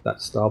that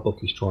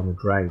Starbuck is trying to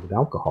drain with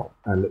alcohol,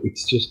 and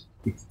it's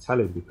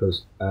telling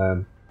because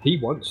he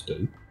wants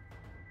to,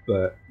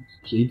 but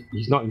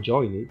he's not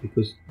enjoying it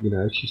because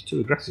she's too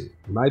aggressive.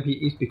 Maybe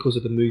it is because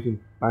of the moving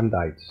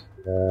Band-Aids.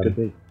 Could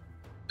be.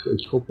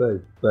 It could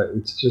be, but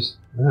it's just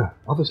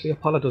obviously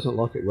Apollo doesn't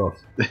like it rough.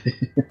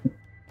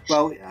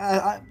 Well,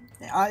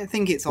 I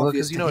think it's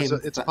obvious to him.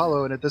 It's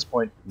Apollo, and at this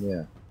point,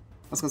 yeah.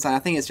 I was going to say, I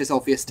think it's just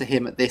obvious to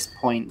him at this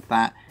point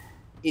that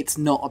it's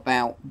not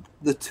about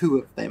the two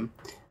of them.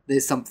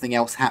 There's something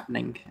else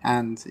happening,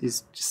 and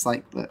he's just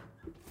like, look,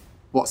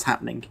 what's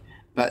happening?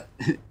 But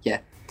yeah,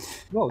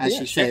 well, as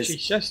she says,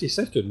 she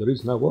says to him, there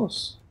is no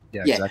us.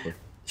 Yeah, exactly.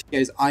 She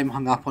goes, I'm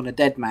hung up on a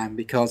dead man,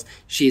 because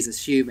she's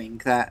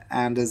assuming that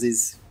Anders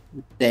is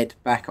dead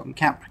back on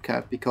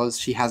Caprica because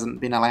she hasn't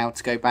been allowed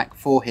to go back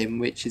for him,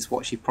 which is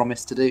what she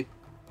promised to do.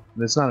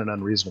 And it's not an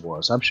unreasonable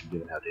assumption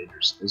given how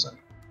dangerous it is.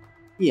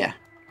 Yeah.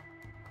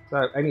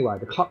 So anyway,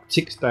 the clock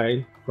ticks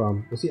down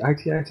from, was it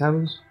 88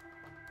 hours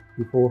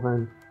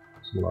beforehand?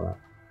 Something like that.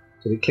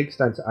 So it clicks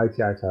down to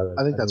 88 hours.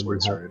 I think that's where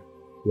it started.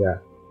 Yeah.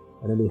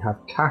 And then we have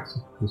Kat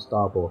and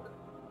Starbuck,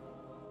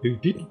 who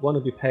didn't want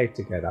to be paired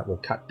together. Well,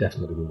 Kat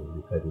definitely didn't want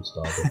to be paired with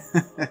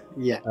Starbuck.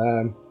 Yeah.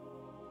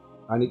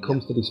 And it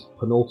comes to this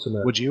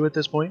penultimate... Would you at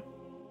this point?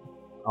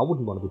 I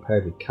wouldn't want to be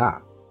paired with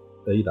Kat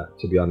either,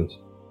 to be honest.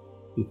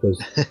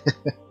 Because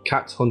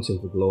Kat's hunting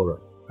for glory.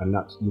 And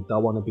that's, you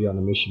don't want to be on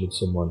a mission with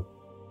someone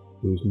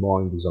whose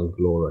mind is on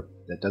glory.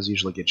 That does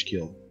usually get you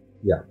killed.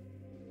 Yeah.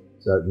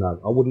 So, no,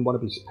 I wouldn't want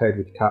to be paired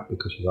with Kat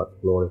because she's out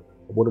for glory.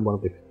 I wouldn't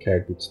want to be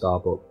paired with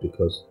Starbuck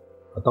because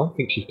I don't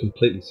think she's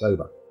completely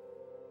sober.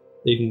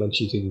 Even when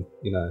she's in,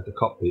 the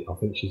cockpit, I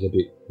think she's a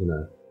bit,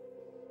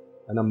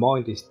 and her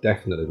mind is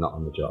definitely not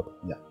on the job.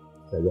 Yeah.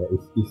 So yeah,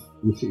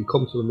 if it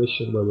comes to a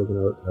mission where we're going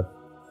to have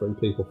 3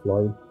 people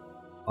flying,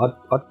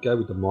 I'd go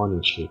with the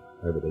mining ship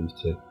over these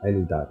 2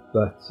 any day.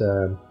 But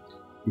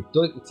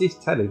it is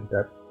telling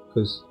that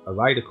because a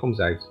raider comes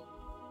out,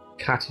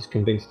 Kat is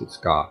convinced it's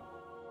Scar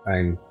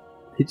and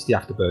hits the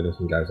afterburners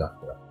and goes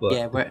after her. But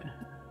Yeah,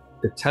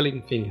 the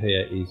telling thing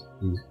here is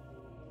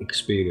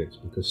experience,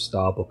 because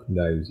Starbuck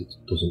knows it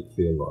doesn't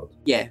feel right.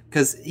 yeah,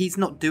 because he's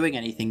not doing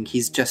anything.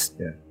 He's just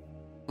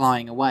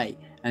flying away,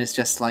 and it's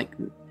just like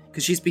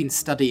because she's been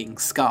studying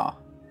Scar,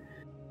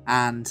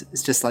 and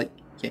it's just like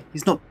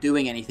he's not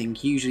doing anything.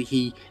 Usually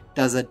he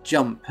does a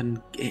jump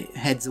and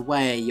heads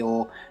away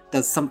or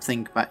does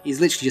something, but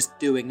he's literally just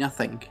doing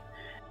nothing.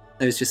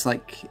 So it's just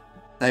like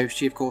so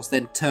she of course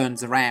then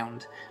turns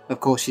around. Of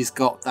course she's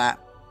got that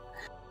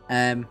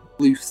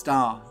blue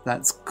star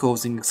that's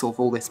causing sort of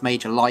all this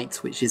major light,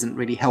 which isn't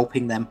really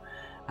helping them,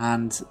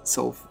 and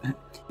sort of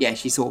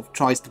she sort of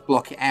tries to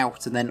block it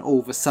out, and then all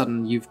of a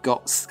sudden you've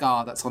got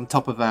Scar that's on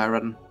top of her,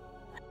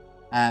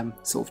 and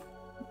sort of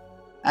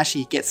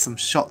actually gets some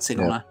shots in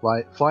on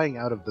her. Flying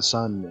out of the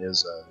sun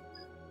is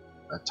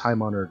a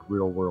time-honored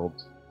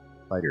real-world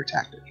fighter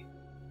tactic.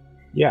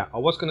 Yeah, I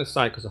was going to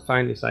say, because I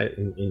found this out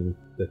in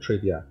the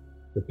trivia,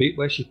 the bit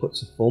where she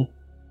puts a thumb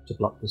to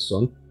block the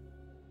sun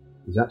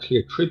is actually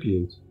a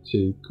tribute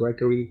to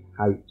Gregory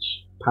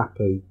H.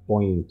 Pappy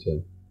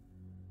Boyington,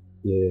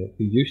 who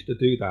used to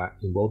do that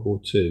in World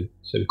War II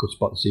so he could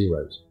spot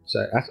Zeros.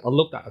 So I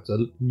love that. It's a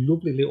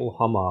lovely little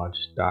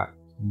homage that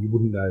you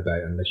wouldn't know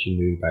about unless you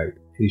knew about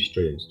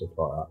history and stuff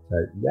like that.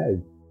 So yeah,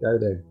 go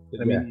there.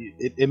 I mean,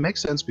 it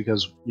makes sense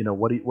because,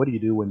 what do you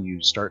do when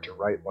you start to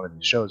write one of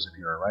these shows if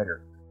you're a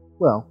writer?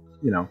 Well,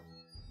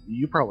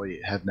 you probably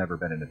have never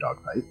been in a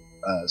dogfight,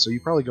 so you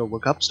probably go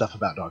look up stuff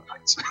about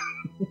dogfights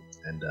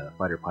and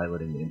fighter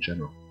piloting in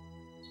general.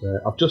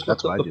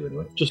 That's what I do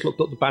anyway. Just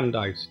looked up the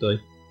band-aids, Steve.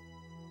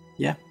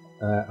 Yeah.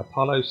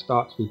 Apollo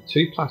starts with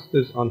 2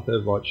 plasters on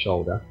her right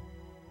shoulder,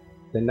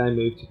 then they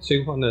move to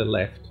 2 on her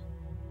left,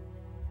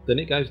 then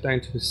it goes down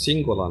to a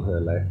single on her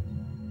left,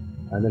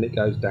 and then it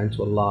goes down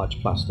to a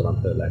large plaster on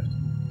her left.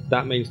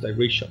 That means they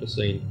reshot the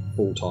scene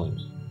 4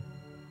 times.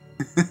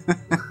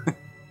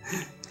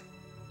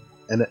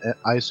 And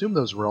I assume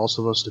those were all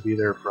supposed to be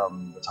there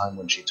from the time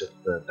when she took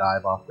the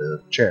dive off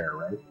the chair,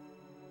 right?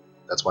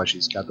 That's why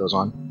she's got those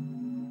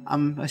on?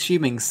 I'm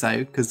assuming so,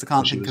 because I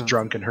can't think of... She was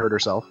drunk and hurt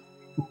herself.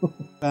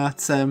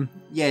 But,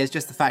 it's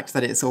just the fact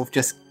that it sort of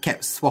just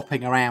kept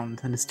swapping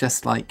around, and it's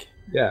just like...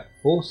 Yeah,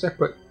 4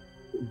 separate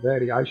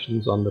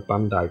variations on the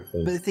Band-Aid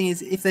thing. But the thing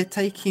is, if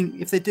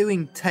they're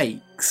doing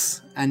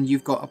takes, and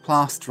you've got a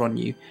plaster on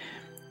you,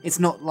 it's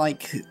not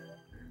like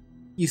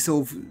you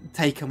sort of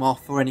take them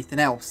off or anything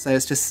else, so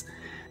it's just...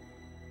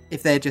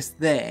 If they're just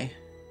there,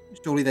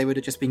 surely they would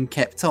have just been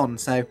kept on,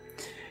 so...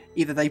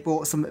 Either they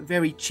bought some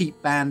very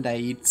cheap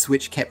Band-Aids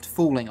which kept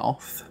falling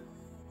off,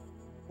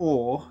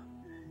 or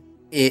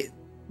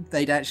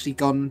they'd actually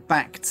gone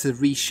back to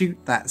reshoot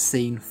that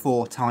scene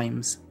 4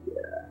 times.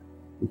 Yeah,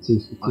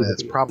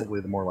 it's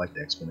probably the more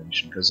likely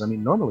explanation, because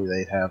normally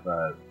they have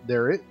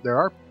there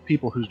are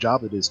people whose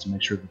job it is to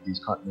make sure that these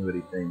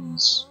continuity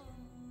things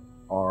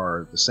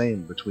are the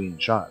same between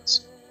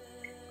shots.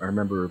 I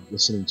remember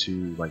listening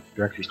to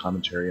director's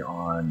commentary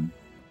on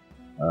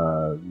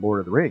Lord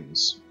of the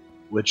Rings,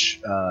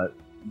 which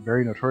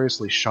very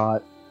notoriously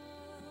shot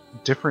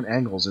different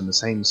angles in the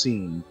same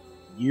scene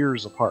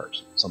years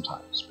apart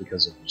sometimes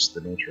because of just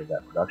the nature of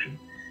that production.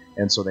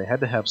 And so they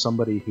had to have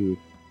somebody who,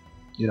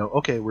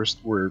 okay,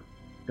 we're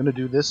going to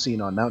do this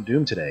scene on Mount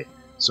Doom today,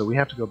 so we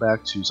have to go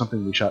back to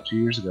something we shot 2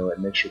 years ago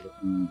and make sure that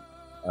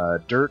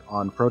the dirt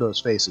on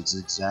Frodo's face is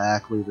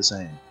exactly the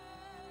same.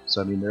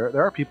 So,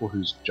 there are people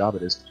whose job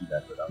it is to do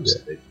that, but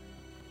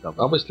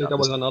obviously they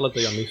was on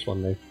holiday on this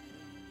one, then.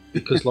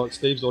 Because, like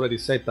Steve's already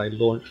said, they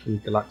launched from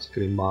Galactica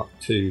in Mark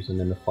IIs and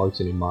then the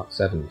fighting in Mark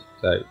 7s.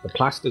 So the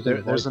plasters.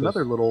 There's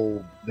another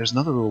little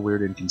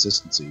weird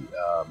inconsistency.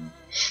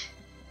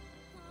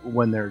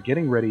 When they're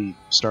getting ready,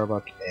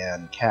 Starbuck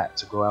and Kat,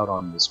 to go out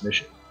on this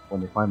mission,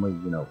 when they finally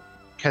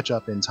catch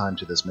up in time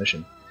to this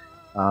mission,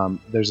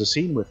 there's a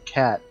scene with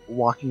Kat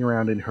walking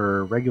around in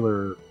her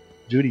regular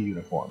duty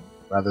uniform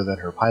rather than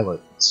her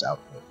pilot's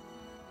outfit.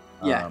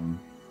 Yeah.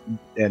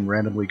 And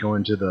randomly go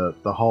into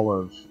the Hall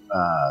of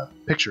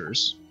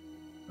Pictures,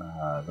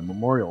 the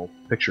Memorial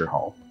Picture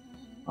Hall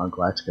on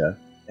Galactica.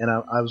 And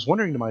I was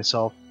wondering to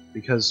myself,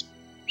 because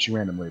she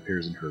randomly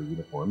appears in her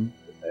uniform,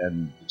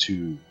 and the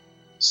two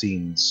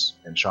scenes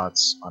and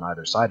shots on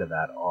either side of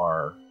that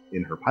are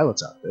in her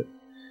pilot's outfit,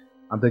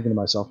 I'm thinking to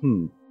myself,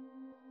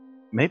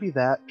 maybe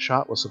that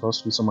shot was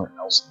supposed to be somewhere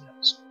else in the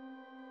episode.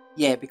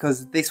 Yeah,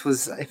 because this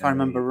was, if I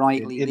remember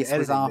rightly, this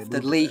was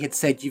after Lee had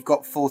said you've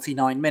got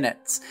 49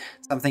 minutes.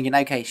 So I'm thinking,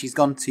 okay, she's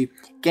gone to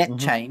get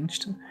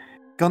changed,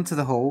 gone to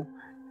the hall.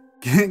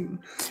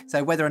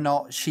 So whether or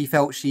not she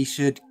felt she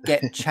should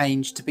get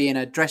changed to be in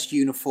a dress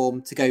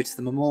uniform to go to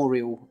the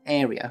memorial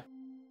area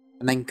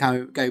and then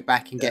go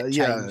back and get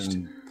changed.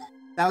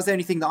 That was the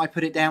only thing that I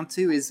put it down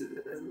to, is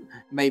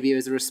maybe it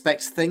was a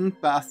respect thing,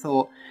 but I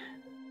thought,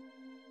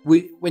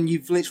 when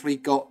you've literally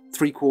got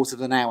 3/4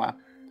 of an hour,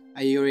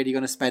 are you really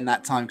going to spend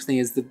that time? Because the thing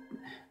is, the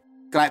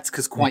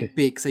Galactica's quite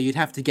big, so you'd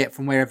have to get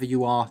from wherever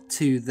you are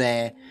to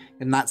there,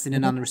 and that's in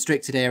an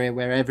unrestricted area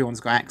where everyone's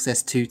got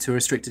access to a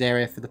restricted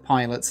area for the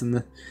pilots and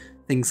the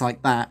things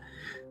like that.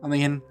 I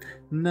mean,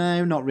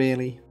 no, not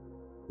really.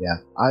 Yeah,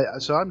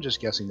 so I'm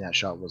just guessing that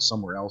shot was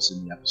somewhere else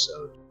in the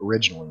episode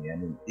originally,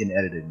 and in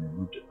edited and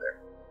moved it there.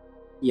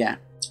 Yeah.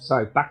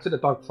 So back to the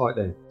dogfight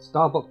then.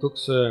 Starbuck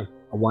ducks a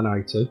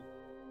 180,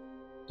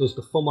 does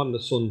the thumb on the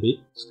sun bit.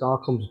 Scar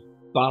comes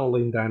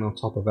barreling down on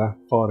top of her,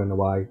 firing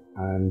away,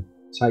 and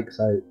takes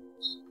out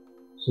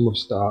some of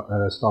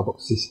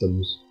Starbuck's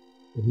systems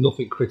with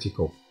nothing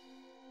critical.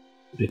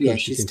 Yeah,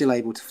 she's still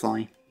able to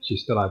fly.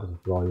 She's still able to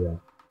fly, yeah.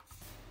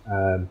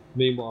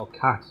 Meanwhile,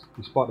 Kat,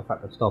 despite the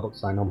fact that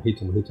Starbuck's saying, I'm hit,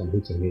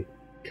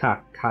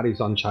 Kat carries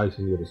on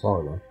chasing the other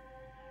Cylon.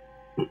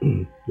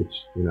 Which,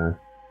 you know,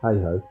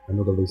 hey-ho,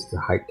 another reason to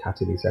hate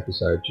Kat in this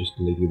episode, just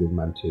to leave you with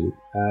Man 2.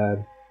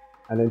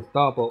 And then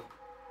Starbuck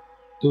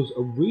does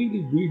a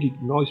really, really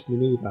nice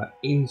manoeuvre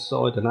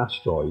inside an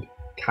asteroid,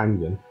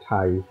 canyon,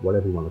 cave,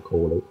 whatever you want to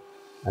call it,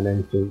 and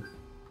then thinks,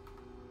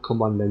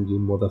 come on then, you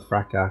mother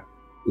fracker,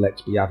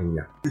 let's be having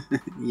ya.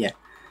 Yeah.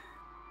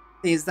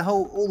 Is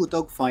all the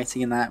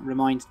dogfighting in that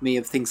reminded me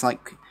of things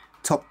like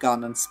Top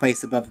Gun and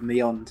Space Above and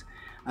Beyond.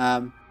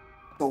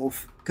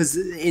 Because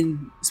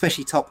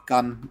especially Top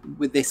Gun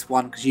with this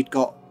one, because you'd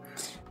got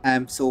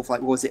sort of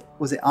like, was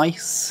it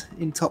Ice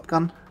in Top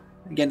Gun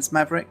against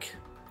Maverick?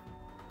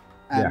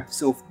 Yeah.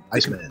 Sort of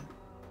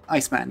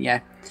Iceman,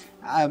 yeah.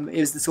 It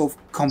was the sort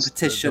of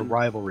competition, the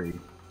rivalry,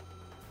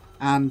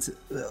 and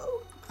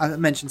I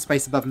mentioned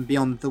Space Above and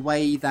Beyond. The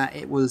way that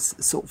it was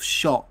sort of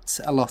shot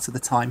a lot of the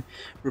time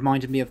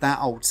reminded me of that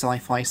old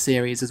sci-fi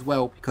series as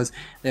well, because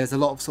there's a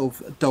lot of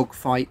sort of dog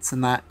fights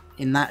and that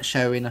in that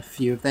show in a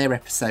few of their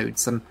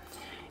episodes, and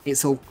it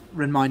sort of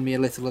reminded me a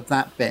little of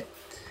that bit.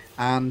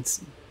 And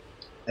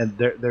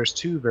there's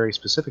two very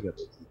specific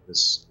episodes that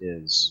this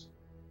is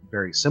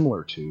very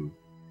similar to,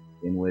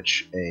 in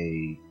which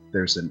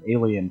there's an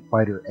alien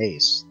fighter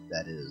ace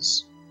that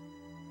is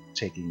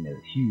taking a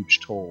huge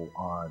toll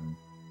on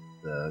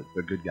the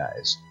good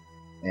guys,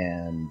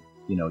 and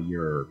you know,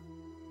 your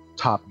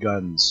top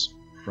guns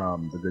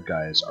from the good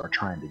guys are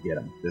trying to get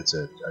him. It's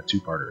a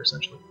two-parter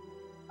essentially.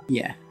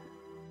 Yeah.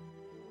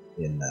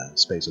 In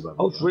Space Above.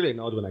 I was really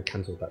annoyed when they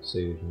cancelled that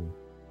series.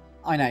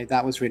 I know,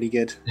 that was really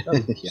good.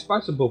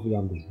 Space Above and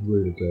Beyond was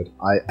really good.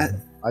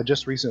 I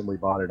just recently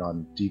bought it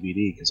on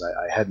DVD because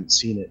I hadn't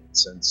seen it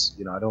since,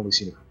 you know, I'd only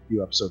seen a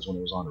few episodes when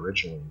it was on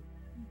originally,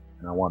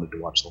 and I wanted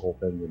to watch the whole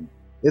thing. And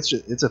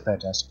it's a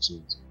fantastic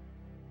series.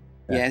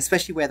 Yeah,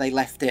 especially where they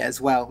left it as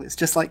well. It's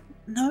just like,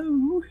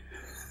 no.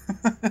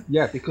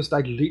 Yeah, because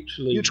they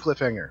literally huge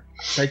cliffhanger.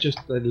 They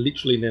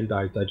literally in them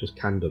days they just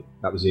canned it.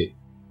 That was it.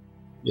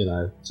 You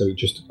know, so it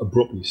just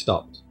abruptly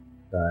stopped.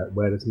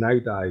 Whereas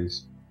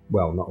nowadays,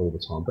 well, not all the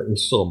time, but in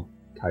some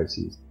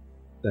cases,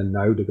 they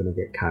know they're going to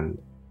get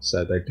canned,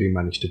 so they do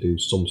manage to do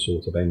some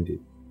sort of ending.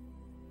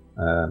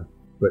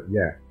 But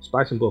yeah,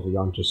 Space Above and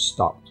Beyond just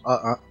stopped.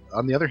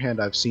 On the other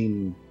hand, I've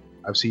seen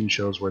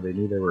shows where they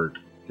knew they were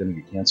going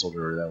to get canceled,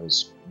 or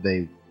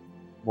they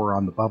were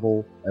on the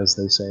bubble, as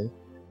they say,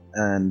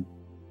 and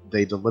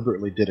they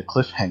deliberately did a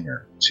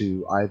cliffhanger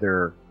to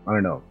either, I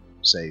don't know,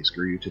 say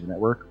screw you to the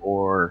network,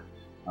 or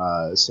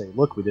say,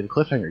 look, we did a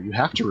cliffhanger, you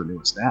have to renew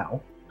us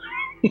now.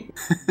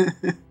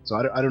 So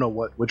I don't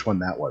know which one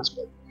that was,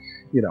 but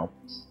you know,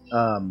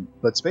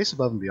 but Space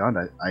Above and Beyond,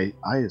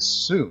 I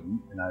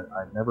assume, and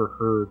I've never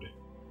heard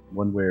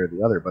one way or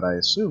the other, but I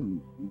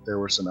assume there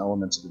were some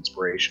elements of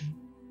inspiration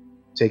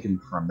taken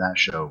from that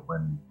show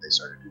when they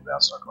started to do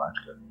Battlestar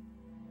Galactica.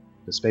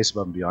 The Space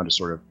Above and Beyond is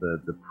sort of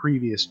the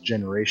previous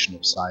generation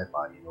of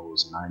sci-fi. You know, it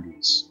was a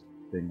 90s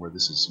thing, where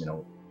this is, you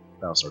know,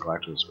 Battlestar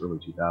Galactica was early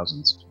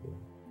 2000s.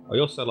 I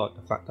also like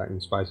the fact that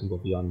in Space Above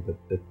and Beyond,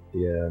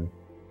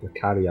 the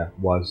carrier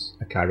was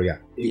a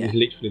carrier. It was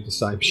literally the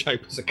same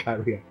shape as a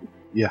carrier.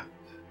 Yeah.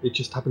 It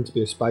just happened to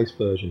be a space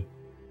version.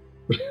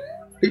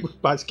 It was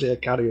basically a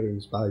carrier in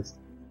space.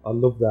 I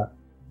love that.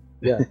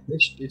 Yeah,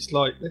 it's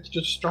like let's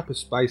just strap a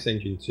space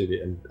engine to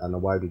it and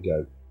away we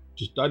go.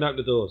 Just don't open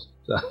the doors.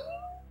 So,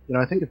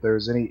 I think if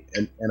there's any,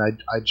 and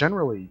I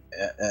generally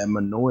am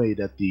annoyed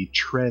at the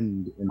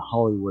trend in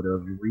Hollywood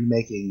of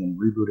remaking and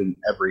rebooting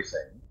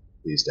everything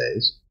these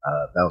days.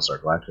 Battlestar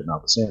Galactica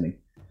notwithstanding.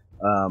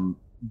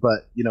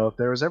 But if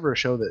there was ever a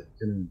show that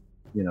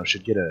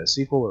should get a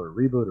sequel or a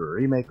reboot or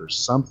a remake or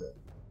something,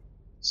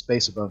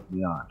 Space Above and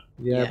Beyond.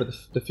 Yeah, but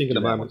the thing at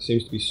the moment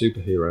seems to be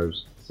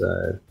superheroes.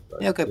 So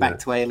They'll go back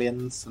to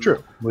aliens. And...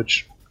 True,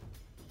 which.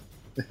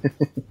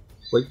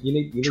 Well, you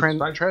need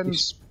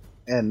trends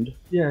end.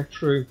 Yeah,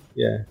 true.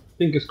 Yeah,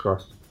 fingers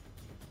crossed.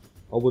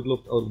 I would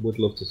love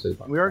to see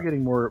that. We are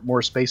getting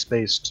more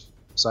space-based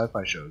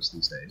sci-fi shows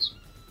these days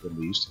than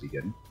we used to be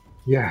getting.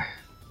 Yeah.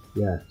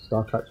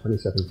 Star Trek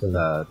 2017,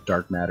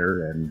 Dark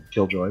Matter, and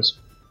Killjoys,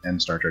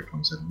 and Star Trek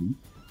 2017.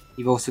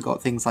 You've also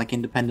got things like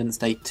Independence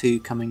Day 2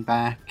 coming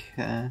back.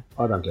 I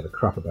don't give a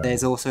crap about.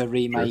 There's also a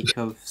remake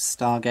of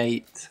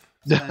Stargate.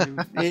 So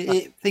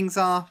things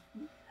are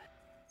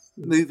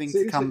moving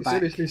to come back.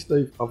 Seriously,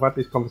 Steve, I've had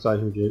this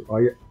conversation with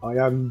you. I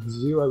am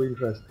zero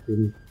interest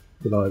in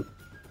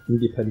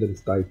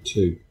Independence Day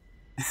 2.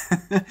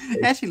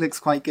 It actually looks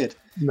quite good.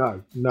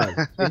 No.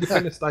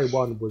 Independence Day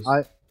 1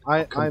 was.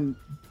 I'm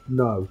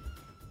no.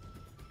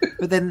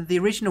 But then the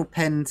original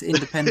penned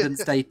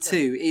Independence Day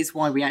 2 is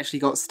why we actually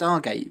got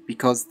Stargate,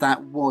 because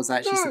that was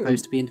actually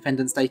supposed to be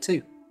Independence Day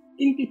 2.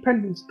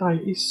 Independence Day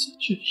is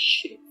such a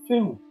shit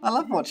film. I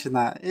love watching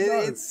that.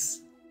 It's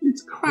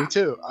crap. Me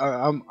too.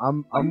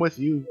 I'm with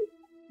you.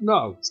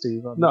 No,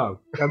 Steve. No,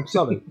 I'm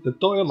sorry. The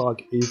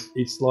dialogue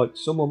it's like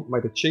someone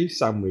made a cheese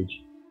sandwich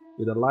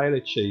with a layer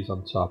of cheese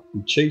on top,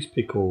 with cheese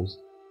pickles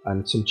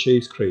and some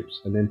cheese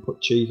crisps, and then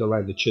put cheese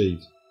around the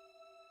cheese.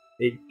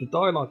 The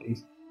dialogue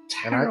is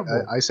terrible.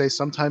 And I say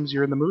sometimes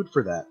you're in the mood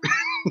for that.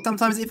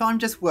 Sometimes if I'm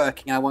just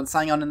working, I want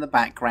something on in the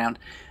background.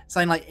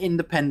 Something like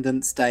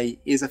Independence Day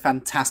is a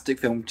fantastic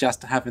film just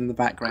to have in the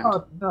background.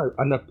 Oh, no,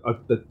 and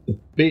the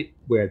bit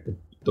where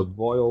the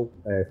Royal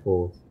Air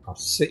Force are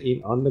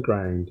sitting on the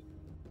ground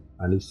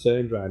and he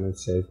turns around and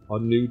says, I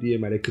knew the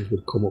Americans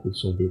would come up with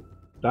something.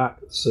 That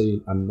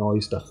scene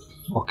annoys the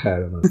fuck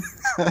out of me.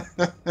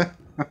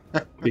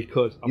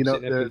 Because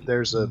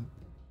there's a...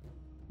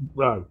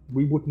 Bro,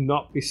 we would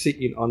not be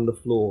sitting on the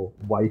floor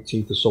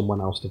waiting for someone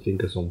else to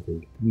think of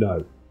something.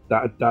 No.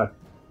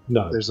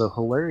 No. There's a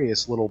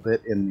hilarious little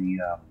bit in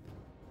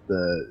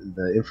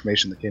the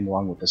information that came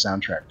along with the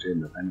soundtrack to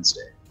Independence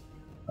Day,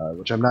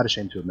 which I'm not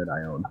ashamed to admit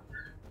I own,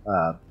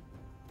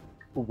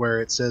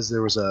 where it says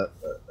there was a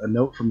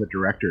note from the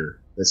director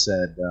that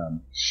said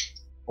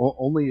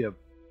only a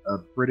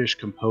British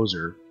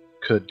composer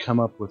could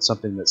come up with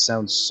something that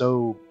sounds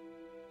so...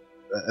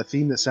 a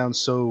theme that sounds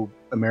so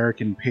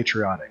American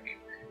patriotic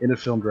in a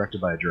film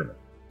directed by a German.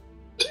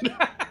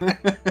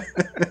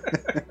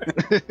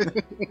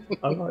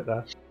 I like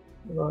that.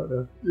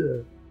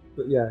 Yeah.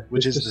 But yeah.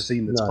 Which is the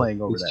theme that's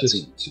playing over that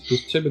scene.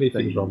 There's too many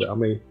things wrong with it. I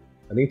mean,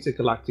 an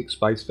intergalactic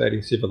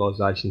spacefaring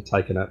civilization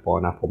taken out by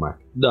an Apple Mac.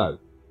 No,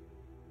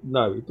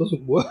 it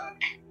doesn't work.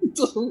 It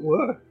doesn't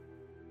work.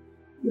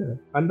 Yeah.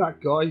 And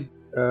that guy,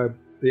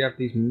 they have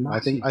these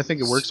massive... I think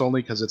it works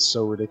only because it's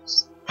so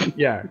ridiculous.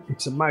 Yeah,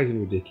 it's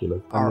amazingly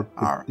ridiculous.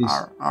 This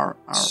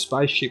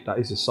spaceship that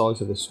is the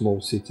size of a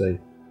small city.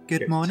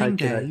 Good morning,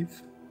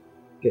 Dave.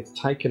 Gets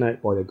taken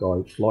out by a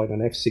guy flying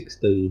an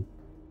F-16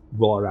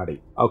 right at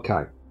it.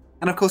 Okay.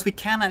 And of course, we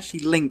can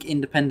actually link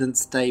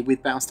Independence Day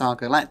with Battlestar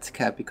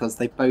Galactica because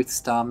they both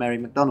star Mary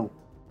McDonnell.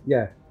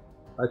 Yeah.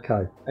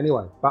 Okay.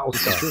 Anyway,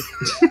 Battlestar.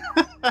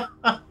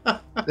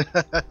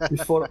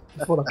 before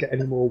I get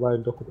any more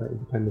wound up about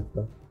Independence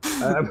Day.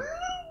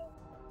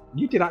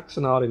 You did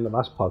Axanar in the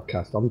last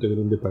podcast. I'm doing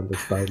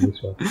Independence Day in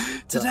this one.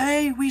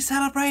 Today we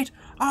celebrate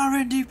our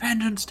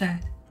Independence Day.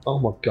 Oh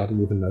my god,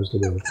 he even knows the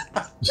word.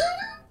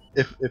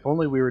 If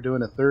only we were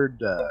doing a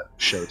third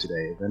show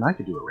today, then I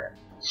could do a rant.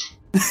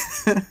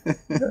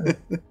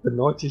 The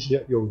night is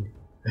yet young.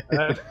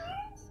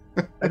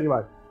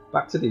 Anyway,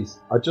 back to this.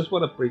 I just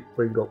want to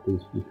bring up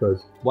this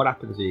because what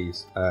happens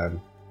is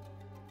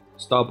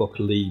Starbuck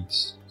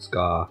leads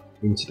Scar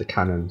into the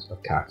cannons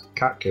of Cat.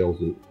 Cat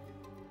kills it.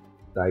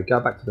 They go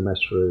back to the mess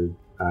room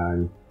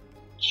and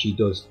she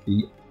does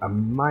the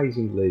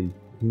amazingly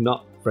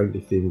not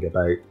friendly thing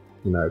about,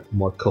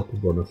 my cup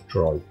runneth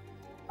dry.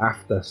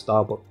 After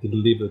Starbuck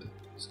delivered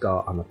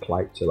Scar on a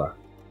plate to her.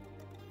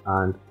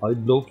 And I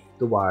love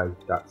the way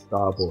that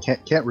Starbuck...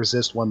 Can't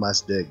resist one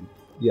last dig.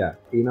 Yeah,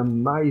 in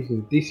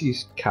amazing... This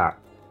is Cat.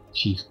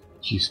 She's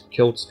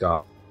killed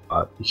Scar.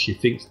 She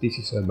thinks this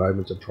is her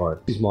moment of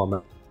triumph. This is my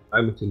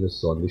moment in the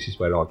sun. This is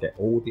where I get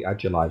all the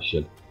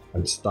adulation.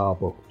 And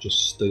Starbuck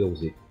just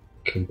steals it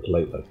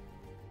completely.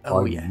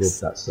 Oh, I yes.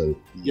 love that scene.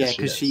 Yeah,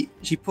 because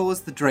she pours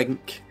the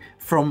drink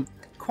from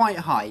quite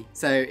high,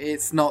 so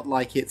it's not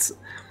like it's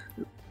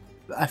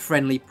a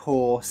friendly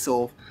pour,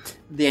 sort of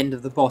the end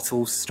of the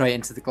bottle straight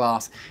into the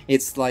glass.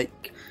 It's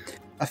like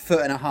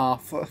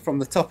 1.5 feet from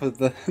the top of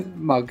the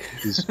mug.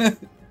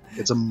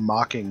 It's a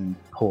mocking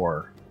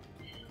pour.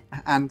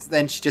 And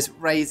then she just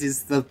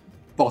raises the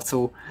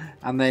bottle,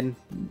 and then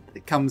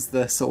comes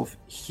the sort of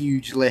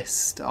huge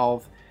list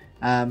of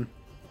the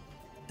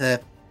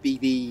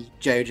BB,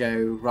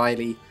 Jojo,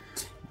 Riley,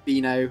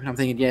 Beano, and I'm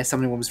thinking, yeah,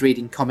 someone was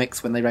reading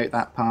comics when they wrote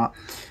that part.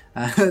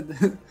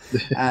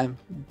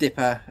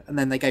 Dipper, and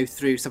then they go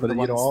through some of the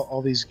ones.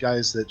 All these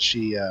guys that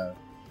she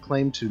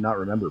claimed to not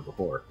remember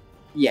before.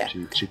 Yeah,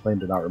 she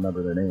claimed to not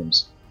remember their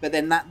names. But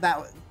then that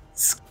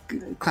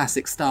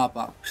classic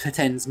Starbuck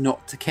pretends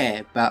not to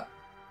care, but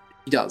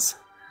he does.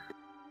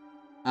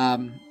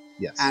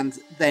 Yes. And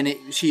then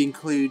she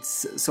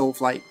includes sort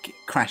of like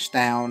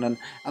Crashdown and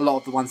a lot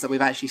of the ones that we've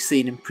actually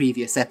seen in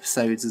previous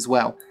episodes as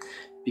well.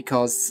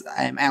 Because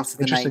out of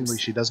the Interestingly,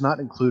 names, she does not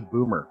include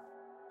Boomer.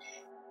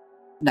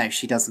 No,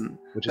 she doesn't.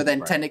 But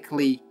then right.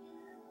 Technically,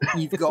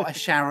 you've got a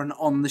Sharon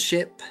on the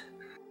ship,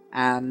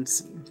 and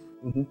so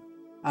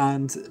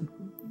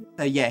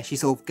yeah, she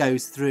sort of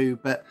goes through,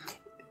 but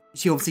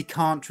she obviously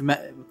can't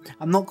remember.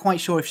 I'm not quite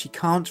sure if she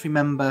can't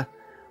remember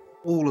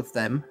all of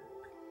them.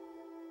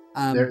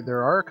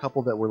 There are a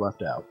couple that were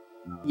left out.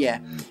 Yeah,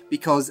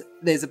 because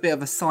there's a bit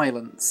of a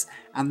silence,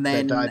 and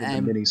then that died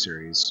in the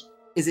miniseries.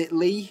 Is it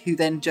Lee who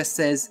then just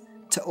says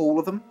to all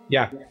of them?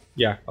 Yeah.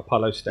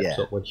 Apollo steps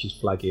up when she's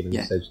flagging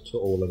and says to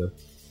all of them,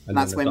 and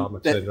that's then the Dharma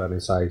turns around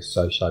and says,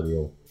 "So show me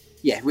all."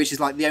 Yeah, which is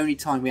like the only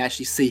time we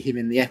actually see him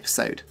in the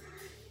episode.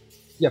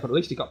 Yeah, but at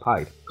least he got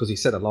paid because he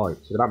said a line,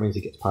 so that means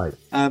he gets paid.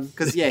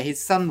 Because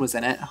his son was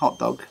in it, Hot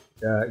Dog.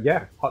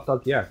 Hot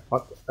Dog. Yeah,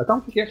 I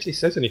don't think he actually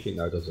says anything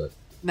though, does he?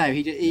 No,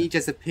 he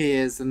just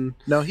appears and.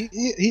 No,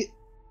 he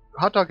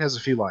Hot Dog has a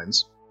few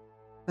lines.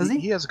 Does he?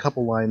 He has a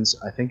couple lines,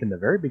 I think, in the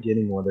very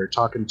beginning when they're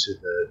talking to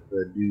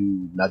the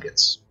new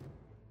Nuggets.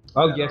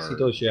 Oh yes, he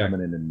does. Yeah,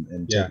 coming in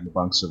and taking the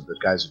bunks of the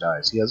guys who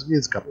dies. He has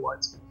a couple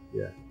lines.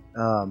 Yeah.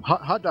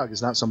 Hot Dog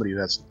is not somebody who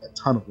has a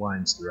ton of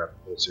lines throughout the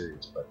whole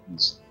series, but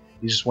he's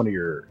just one of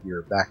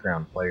your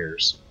background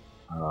players.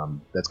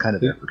 That's kind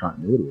of there for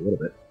continuity a little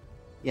bit.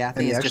 Yeah, I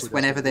think it's just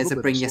whenever there's a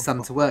bring your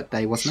son to work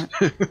day, wasn't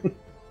it?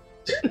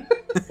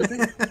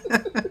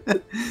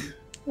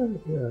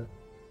 Yeah.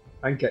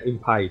 And getting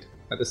paid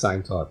at the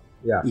same time.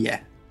 Yeah.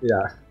 Yeah.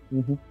 Yeah.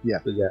 Mm-hmm. Yeah.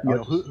 But yeah.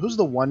 Who's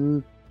the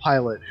one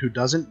pilot who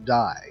doesn't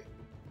die?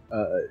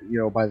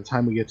 By the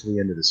time we get to the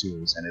end of the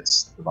series, and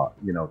it's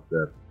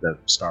the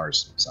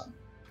star's son.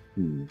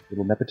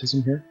 Little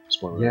nepotism here.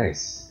 Spoiler.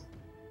 Yes.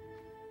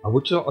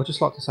 I'd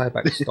just like to say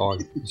about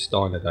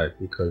Steiner though,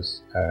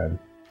 because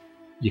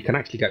you can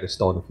actually get the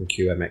Steiner from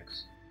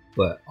QMX.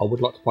 But I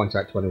would like to point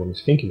out to anyone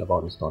who's thinking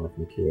about the Steiner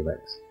from QMX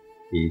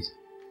is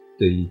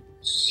the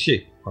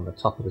ship on the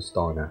top of the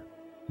Steiner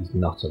is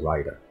not a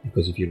Raider.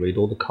 Because if you read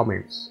all the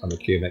comments on the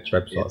QMX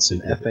website... It's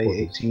an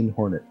FA-18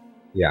 Hornet.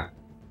 Yeah.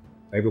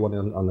 Everyone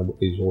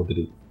who's ordered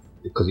it,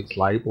 because it's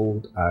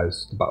labelled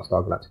as the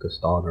Battlestar Galactica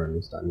Steiner and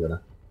this, that and the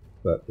other.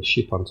 But the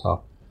ship on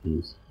top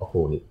is a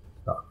Hornet.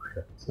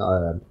 It's not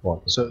a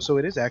Raider. So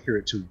it is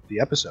accurate to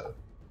the episode.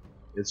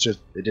 It's just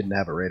it didn't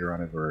have a Raider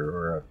on it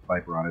or a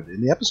Viper on it in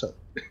the episode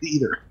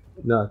either.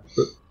 No,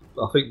 but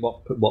I think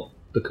what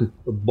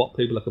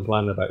people are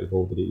complaining about with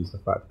all of it is the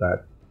fact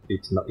that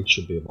it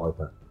should be a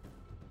Viper.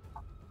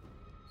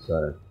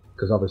 So,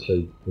 because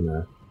obviously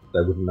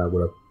they wouldn't know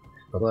what.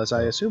 Well, as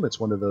I assume it's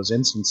one of those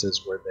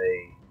instances where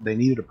they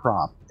needed a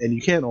prop, and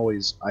you can't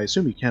always. I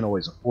assume you can't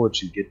always afford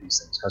to get these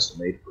things custom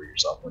made for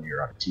yourself when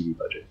you're on a TV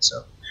budget.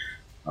 So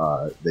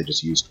they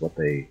just used what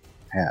they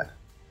had.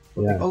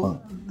 Yeah. Well,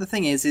 the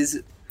thing is,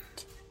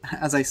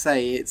 as I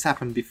say, it's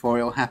happened before,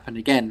 it'll happen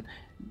again.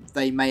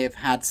 They may have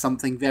had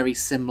something very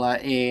similar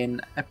in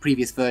a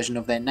previous version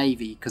of their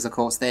Navy, because of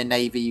course their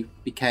Navy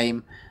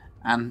became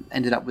and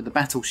ended up with the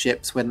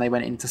battleships when they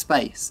went into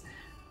space.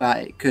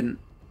 But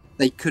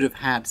they could have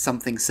had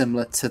something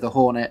similar to the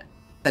Hornet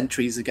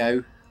centuries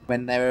ago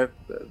when they were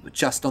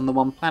just on the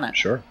one planet.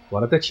 Sure.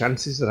 What are the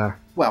chances of that?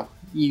 Well,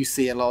 you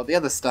see a lot of the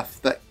other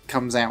stuff that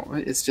comes out.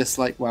 It's just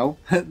like, well,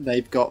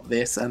 they've got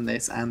this and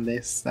this and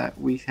this that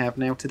we have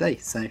now today.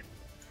 So,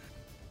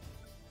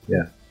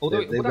 yeah,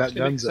 although they've got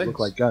guns that look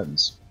like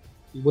guns.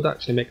 It would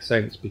actually make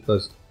sense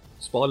because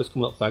spoilers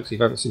coming up, folks. If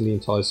you haven't seen the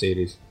entire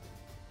series,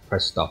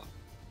 press stop.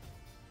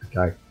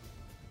 Okay,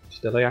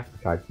 still here?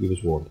 Okay, you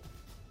was warned.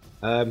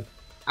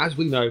 As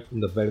we know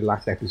from the very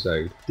last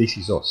episode, this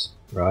is us,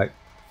 right?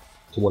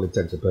 To all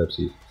intents and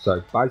purposes.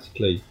 So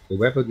basically,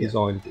 whoever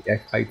designed the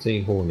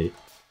F-18 Hornet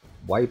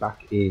way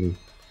back in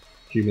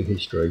human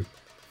history,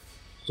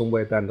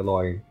 somewhere down the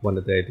line, one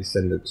of their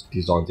descendants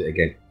designs it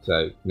again.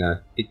 So,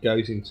 it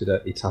goes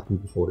into it's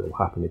happened before, it'll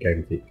happen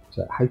again.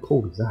 So how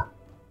cool is that?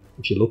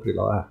 We should look at it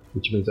like that.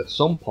 Which means at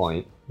some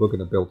point, we're going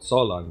to build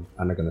Cylons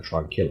and they're going to try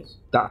and kill us.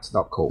 That's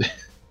not cool.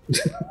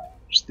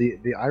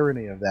 the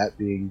irony of that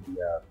being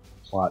the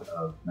plot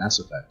of Mass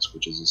Effect,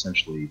 which is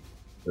essentially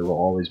there will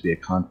always be a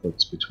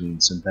conflict between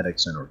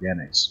synthetics and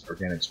organics.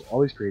 Organics will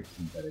always create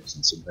synthetics,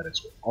 and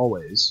synthetics will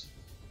always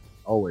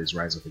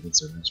rise up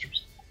against their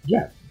masters.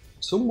 Yeah.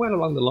 Somewhere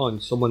along the line,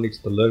 someone needs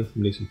to learn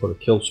from this and put a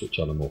kill switch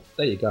on them all.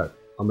 There you go.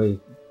 I mean,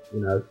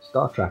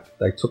 Star Trek,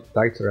 they took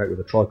Data out with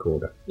a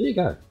tricorder. There you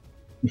go.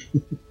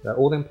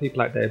 All them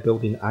people out there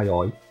building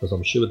AI, because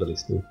I'm sure they're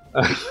listening,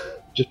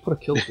 just put a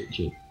kill switch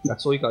in.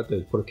 That's all you got to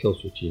do, put a kill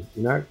switch in.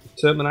 You know,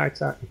 the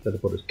Terminator, instead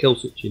of put a kill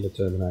switch in the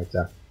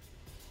Terminator,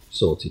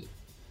 sorted.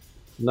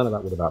 None of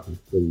that would have happened.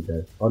 There you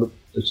go.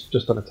 It's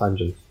just on a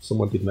tangent.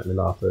 Someone did make me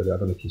laugh earlier. I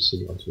don't know if you've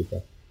seen it on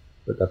Twitter,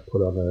 but they've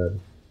put on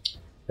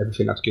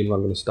everything that's going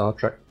wrong in the Star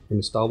Trek, in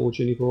the Star Wars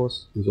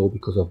universe, is all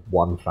because of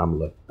one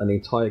family. And the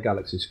entire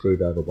galaxy is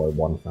screwed over by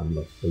one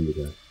family. There you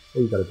go.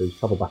 All you got to do is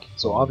travel back in time.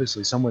 So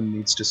obviously someone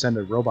needs to send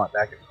a robot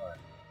back in time.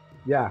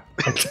 Yeah.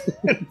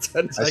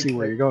 I see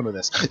where you're going with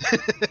this.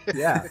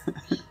 Yeah.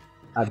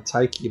 And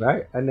take him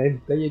out, and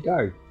then there you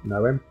go.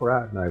 No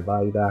Emperor, no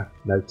Vader,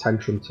 no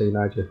tantrum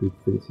teenager who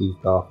thinks he's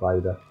Darth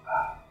Vader.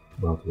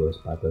 World's worst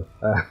Vader.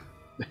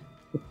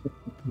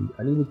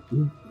 And he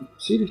would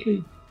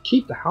seriously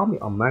keep the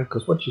helmet on, man,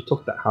 because once you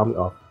took that helmet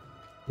off,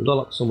 you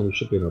look like someone who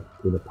should be in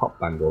a pop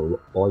band or a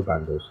boy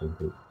band or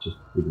something. It just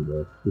didn't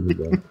work.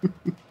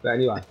 But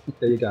anyway,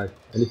 there you go.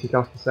 Anything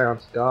else to say on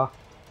Scar?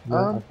 No?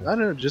 Okay. I don't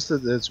know. Just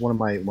that it's one of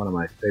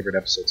my favorite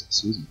episodes of the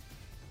season.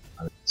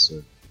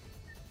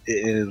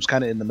 It was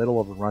kind of in the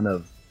middle of a run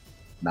of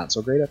not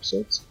so great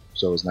episodes,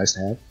 so it was nice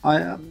to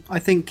have. I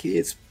think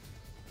it's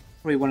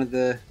probably one of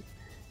the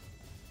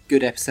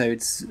good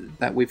episodes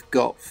that we've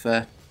got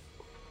for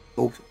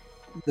sort of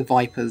the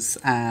Vipers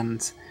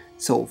and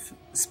sort of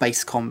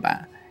space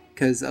combat,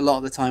 because a lot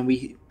of the time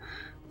we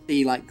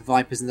see like the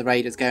Vipers and the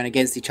Raiders going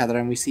against each other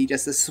and we see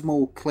just a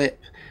small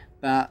clip,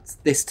 but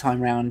this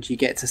time round you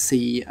get to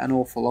see an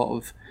awful lot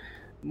of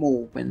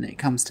more when it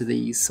comes to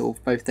these sort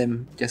of both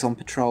them just on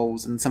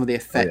patrols and some of the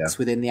effects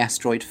within the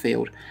asteroid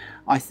field.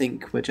 I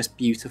think were just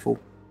beautiful.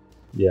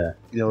 Yeah,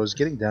 it was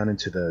getting down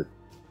into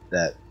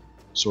that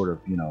sort of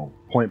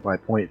point by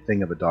point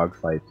thing of a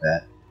dogfight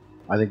that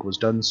I think was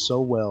done so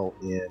well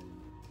in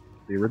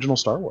the original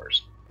Star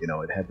Wars.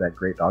 It had that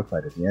great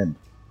dogfight at the end,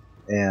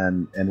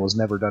 and was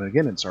never done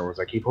again in Star Wars.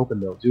 I keep hoping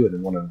they'll do it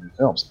in one of the new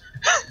films.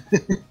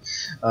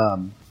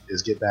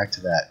 Is get back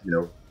to that,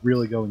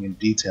 really going in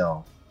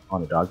detail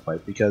on a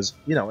dogfight, because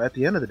at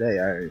the end of the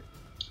day,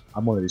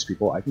 I'm one of these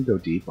people. I can go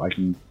deep. I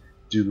can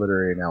do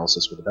literary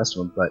analysis with the best of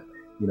them. But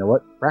you know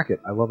what, Bracket,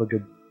 I love a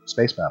good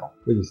space battle.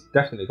 We've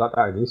definitely got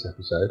that in this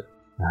episode.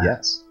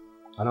 Yes,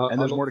 and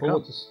there's more to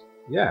come.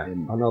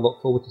 And I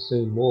look forward to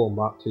seeing more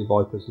Mark II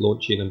Vipers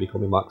launching and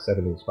becoming Mark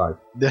 7 in space.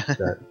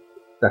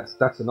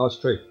 That's a nice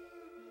treat.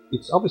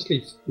 It's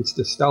obviously it's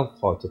the stealth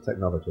fighter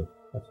technology.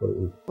 That's what it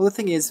is. Well, the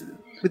thing is,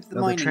 with the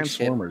mining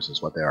Transformers ship,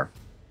 is what they are.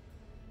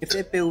 If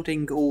they're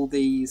building all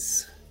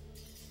these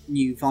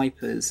new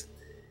Vipers,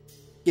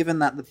 given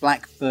that the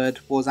Blackbird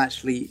was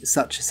actually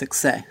such a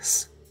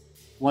success,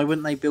 why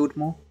wouldn't they build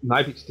more?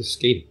 Maybe it's the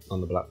skin on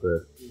the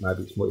Blackbird.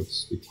 Maybe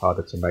it's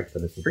harder to make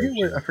than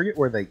I forget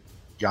where they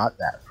got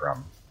that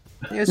from.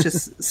 It was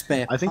just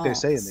spare I think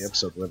parts. they say in the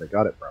episode where they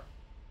got it from.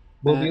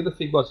 Well, the other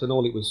thing was, and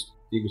all it was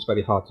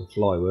very hard to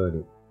fly,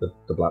 weren't it?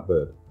 The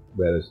Blackbird.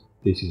 Whereas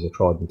this is a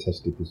tried and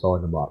tested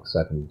design of Mark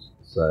 7s.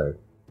 So.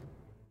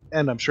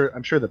 And I'm sure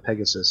the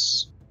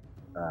Pegasus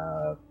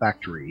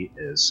factory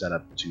is set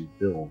up to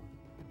build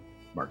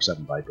Mark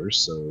 7 Vipers,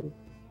 so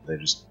they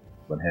just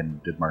went ahead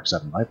and did Mark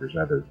 7 Vipers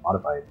rather than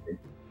modify anything.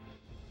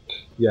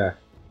 Yeah.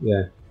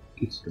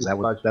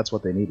 Because that's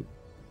what they needed.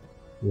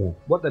 Yeah.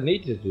 What they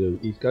needed to do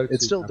is go to...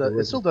 It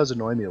still does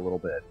annoy me a little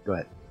bit. Go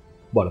ahead.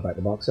 What, about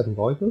the Mark 7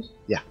 Vipers?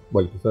 Yeah.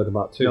 Well, you prefer the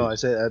Mark 2? No, I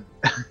said...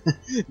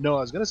 no,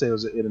 I was going to say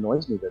it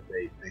annoys me that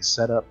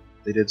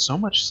they did so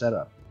much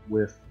setup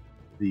with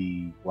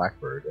the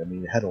Blackbird. I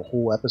mean, it had a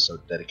whole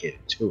episode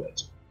dedicated to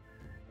it,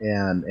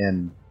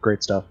 and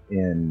great stuff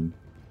in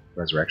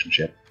Resurrection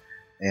Ship,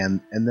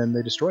 and then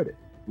they destroyed it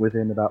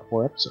within about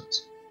 4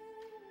 episodes.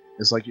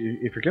 It's like,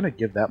 if you're going to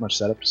give that much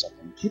setup to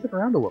something, keep it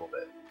around a little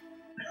bit.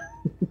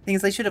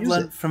 Things they should have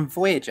learned from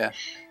Voyager.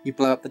 You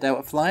blow up the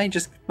Delta Fly,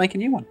 just make a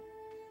new one.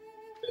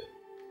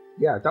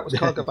 Yeah, that was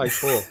Cargo Bay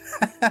 4.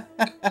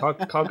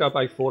 Cargo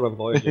Bay 4 on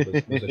Voyager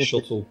was a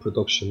shuttle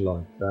production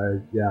line.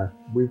 So, yeah,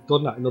 we've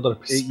done that in other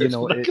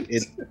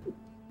episodes.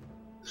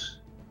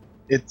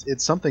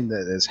 It's something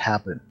that has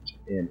happened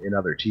in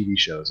other TV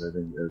shows. I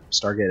think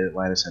Stargate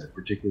Atlantis had a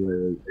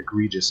particularly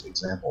egregious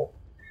example.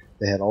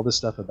 They had all this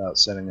stuff about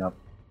setting up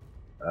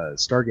a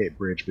Stargate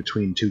bridge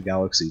between 2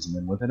 galaxies, and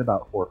then within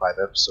about 4 or 5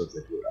 episodes,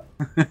 they blew it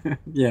up.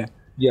 Yeah.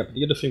 Yeah, but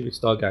the other thing with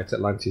Stargate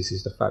Atlantis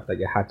is the fact that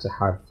you had to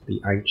have the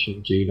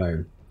ancient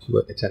genome to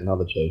work the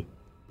technology,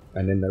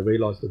 and then they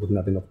realised they wouldn't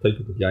have enough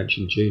people with the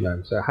ancient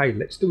genome. So, hey,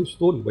 let's do a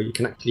story where you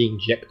can actually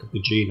inject the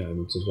genome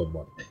into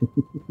someone.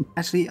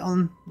 Actually,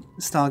 on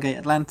Stargate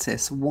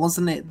Atlantis,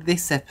 wasn't it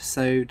this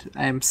episode,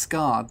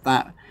 Scar,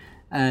 that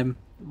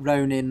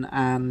Ronin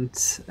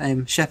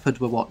and Shepard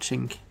were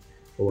watching?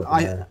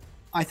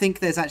 I think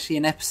there's actually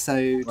an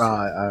episode...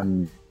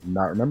 I'm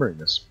not remembering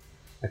this.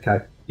 Okay.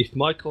 If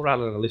Michael or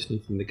Alan are listening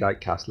from the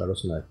Gatecast, let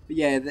us know. But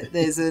yeah,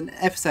 there's an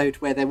episode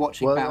where they're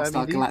watching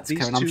Battlestar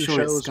Galactica, and I'm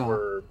sure it's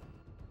Scar.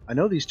 I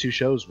know these 2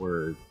 shows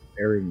were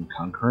airing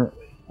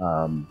concurrently,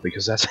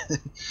 because that's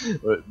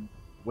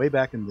way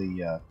back in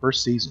the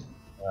first season.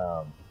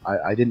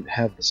 I didn't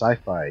have the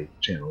Sci-Fi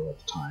channel at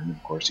the time.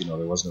 Of course, there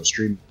was no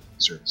streaming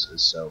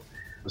services, so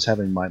I was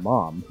having my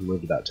mom, who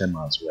lived about 10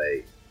 miles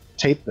away,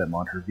 tape them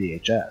on her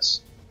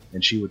VHS,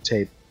 and she would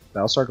tape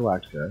Battlestar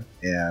Galactica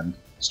and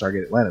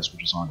Stargate Atlantis,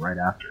 which was on right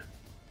after,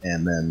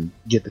 and then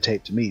get the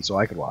tape to me so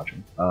I could watch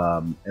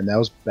them. And that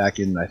was back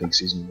in, I think,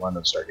 season 1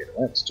 of Stargate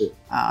Atlantis too.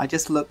 I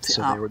just looked it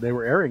So up. they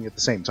were airing at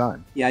the same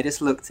time. Yeah, I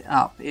just looked it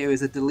up. It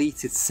was a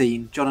deleted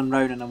scene. John and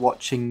Ronan are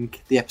watching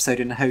the episode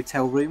in a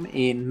hotel room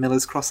in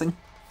Miller's Crossing.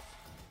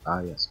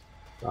 Ah, yes.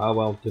 Ah,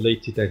 well,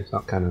 deleted then, it's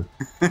not canon.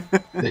 There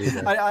you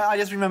go. I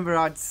just remember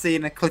I'd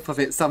seen a clip of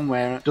it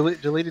somewhere.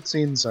 Deleted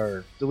scenes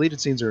are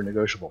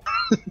negotiable.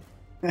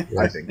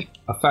 I think,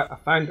 I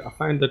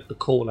found the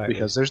call out.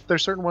 because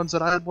there's certain ones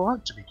that I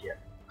want to be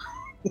kept.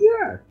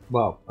 Yeah.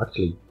 Well,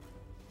 actually,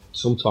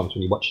 sometimes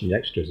when you're watching the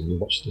extras and you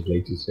watch the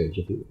deleted scenes,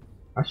 you think,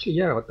 actually,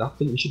 yeah, I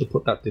think you should have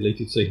put that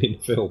deleted scene in the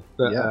film.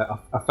 But Yeah.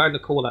 I found the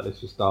call out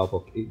list for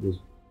Starbuck. It was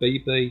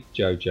BB,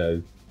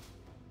 Jojo,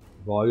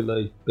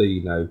 Riley,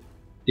 Beano,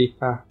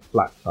 Dipper,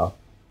 Blacktop,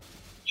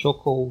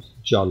 Chuckles,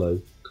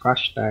 Jolly,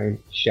 Crashdown,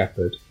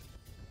 Shepherd,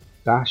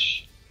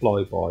 Dash,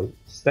 Flyby,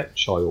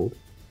 Stepchild,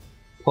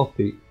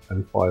 Puppet,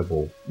 and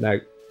Fireball. Now,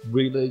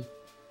 really,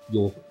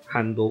 your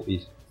handle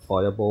is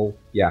Fireball.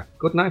 Yeah,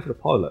 good name for the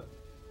pilot.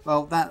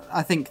 Well,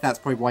 I think that's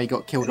probably why he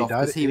got killed And off,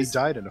 because he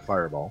died in a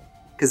fireball.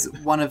 because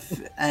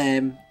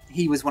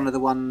he was one of the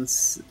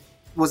ones,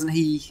 wasn't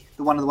he?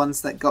 One of the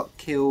ones that got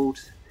killed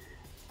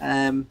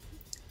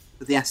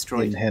with the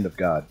asteroid. In the hand of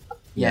God.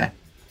 Yeah.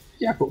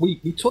 Yeah, but we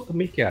took the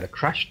mickey out of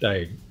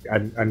Crashdown,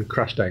 and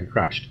Crashdown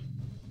crashed.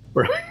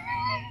 Right?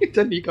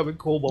 Then you come and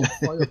call one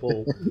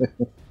Fireball.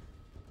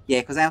 Yeah,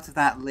 because out of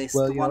that list,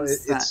 Well,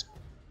 the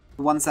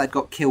ones that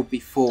got killed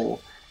before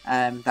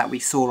that we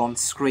saw on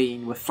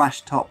screen were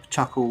Flashtop,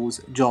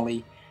 Chuckles,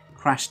 Jolly,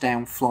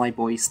 Crashdown,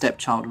 Flyboy,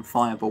 Stepchild, and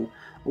Fireball.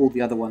 All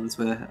the other ones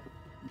were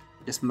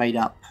just made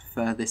up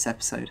for this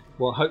episode.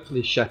 Well,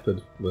 hopefully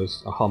Shepherd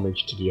was a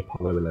homage to the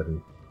Apollo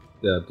 11,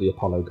 the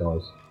Apollo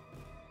guys.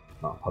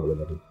 Not Apollo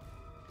 11.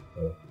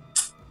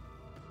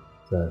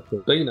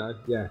 But Beano,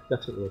 yeah,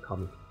 definitely a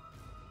comic.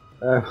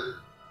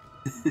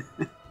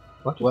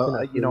 Well,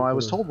 I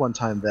was told one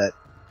time that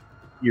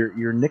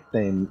your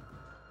nickname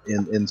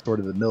in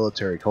sort of the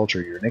military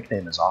culture, your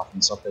nickname is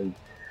often something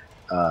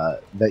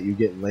that you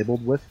get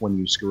labeled with when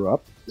you screw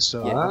up.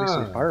 So Yeah.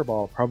 obviously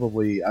Fireball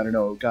probably, I don't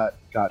know, got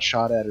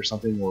shot at or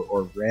something,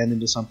 or ran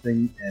into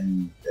something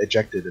and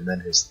ejected, and then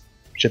his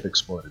ship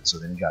exploded. So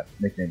then he got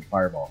nicknamed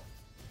Fireball.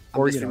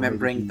 I'm Or, just you know, maybe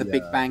remembering he, the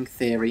Big Bang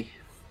Theory.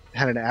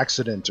 Had an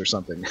accident or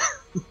something.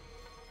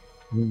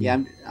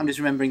 Yeah, I'm just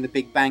remembering the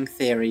Big Bang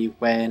Theory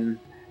when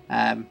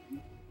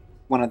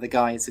one of the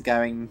guys are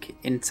going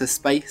into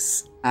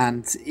space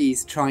and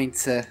he's trying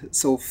to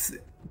sort of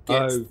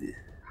get... Oh.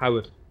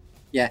 Howard.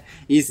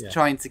 He's Yeah.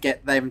 trying to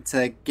get them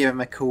to give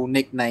him a cool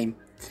nickname,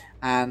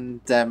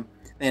 and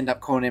they end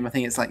up calling him, I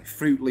think it's like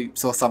Fruit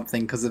Loops or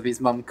something, because of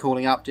his mum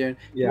calling up doing,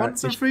 "You want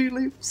some Fruit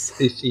Loops?"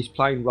 He's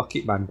playing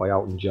Rocket Man by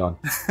Elton John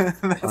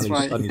That's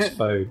right. on his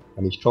phone,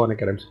 and he's trying to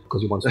get him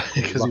because he wants to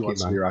be Because he Rocket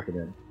wants to Man. be Rocket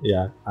Man.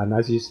 Yeah, and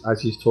as he's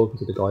talking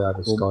to the guy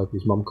over Skype,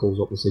 his mum calls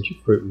up and says, "Your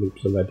Fruit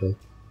Loops are ready."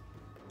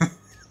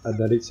 And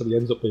then he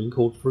ends up being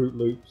called Fruit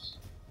Loops.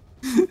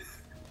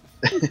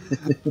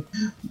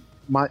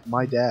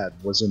 My dad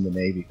was in the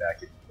Navy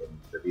back in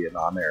the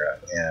Vietnam era,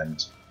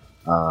 and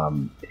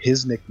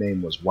his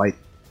nickname was White.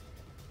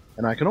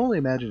 And I can only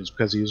imagine it's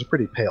because he was a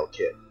pretty pale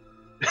kid.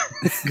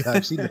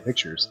 I've seen the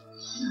pictures.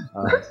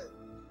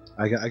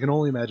 I can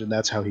only imagine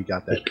that's how he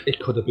got that. It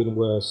could have been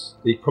worse.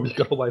 He probably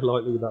got away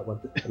lightly with that one.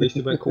 At least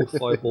he went called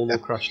Fireball or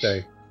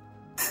Crashdown.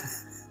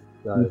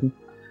 So,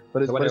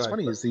 But it's anyway,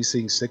 funny is these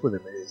things stick with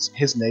him.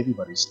 His Navy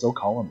buddies still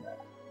call him that.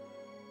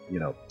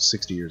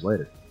 60 years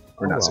later,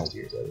 or not 60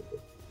 years later, but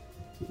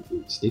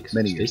it sticks.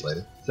 many years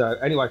later. So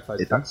anyway,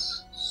 folks, It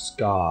that's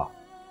Scar.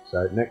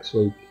 So next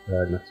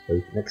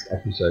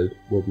episode,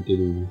 we'll be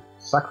doing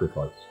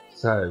Sacrifice.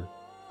 So,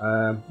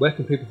 where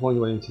can people find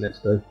you on the internet,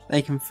 Stu?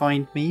 They can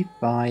find me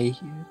by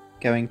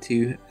going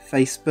to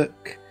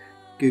Facebook,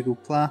 Google+,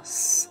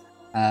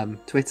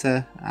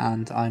 Twitter,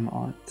 and I'm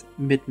at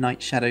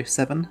Midnight Shadow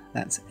 7.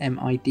 That's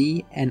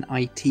MIDNITE,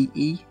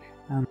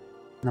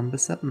 number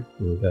 7.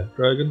 There we go.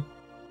 Drogon?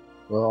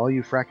 Well, all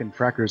you frackin'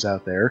 frackers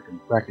out there can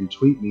frackin'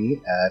 tweet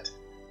me at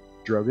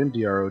Drogyn,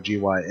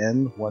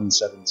 DROGYN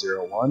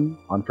 1701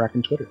 on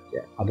frackin' Twitter.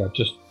 Yeah. And I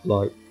just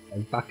like,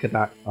 on back of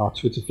that, our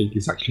Twitter feed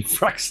is actually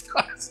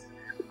Frackstars.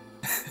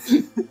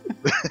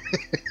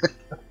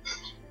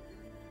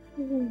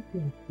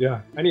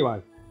 Yeah.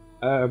 Anyway,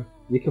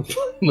 you can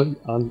find me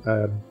on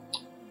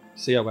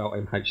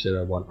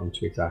COLMH01 on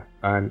Twitter,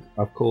 and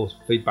of course,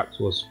 feedback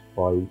to us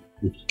by, if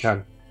you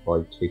can,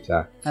 by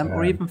Twitter.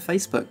 Or even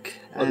Facebook.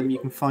 You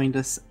can find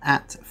us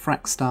at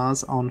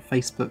Frackstars on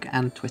Facebook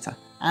and Twitter,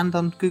 and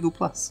on Google+.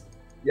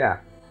 Yeah,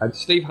 and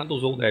Steve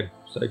handles all them,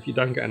 so if you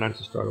don't get an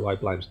answer straight away,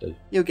 blame Steve.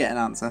 You'll get an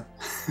answer.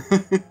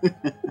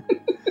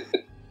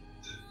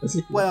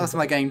 What else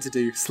am I going to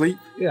do? Sleep?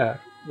 Yeah.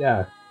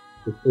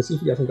 As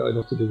if he hasn't got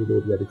enough to do with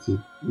all the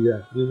editing.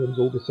 Yeah, he runs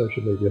all the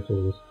social media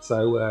for us.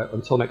 So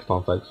until next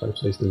time, folks, thanks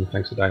for listening,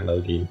 thanks for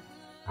downloading,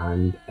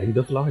 and end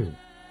of line.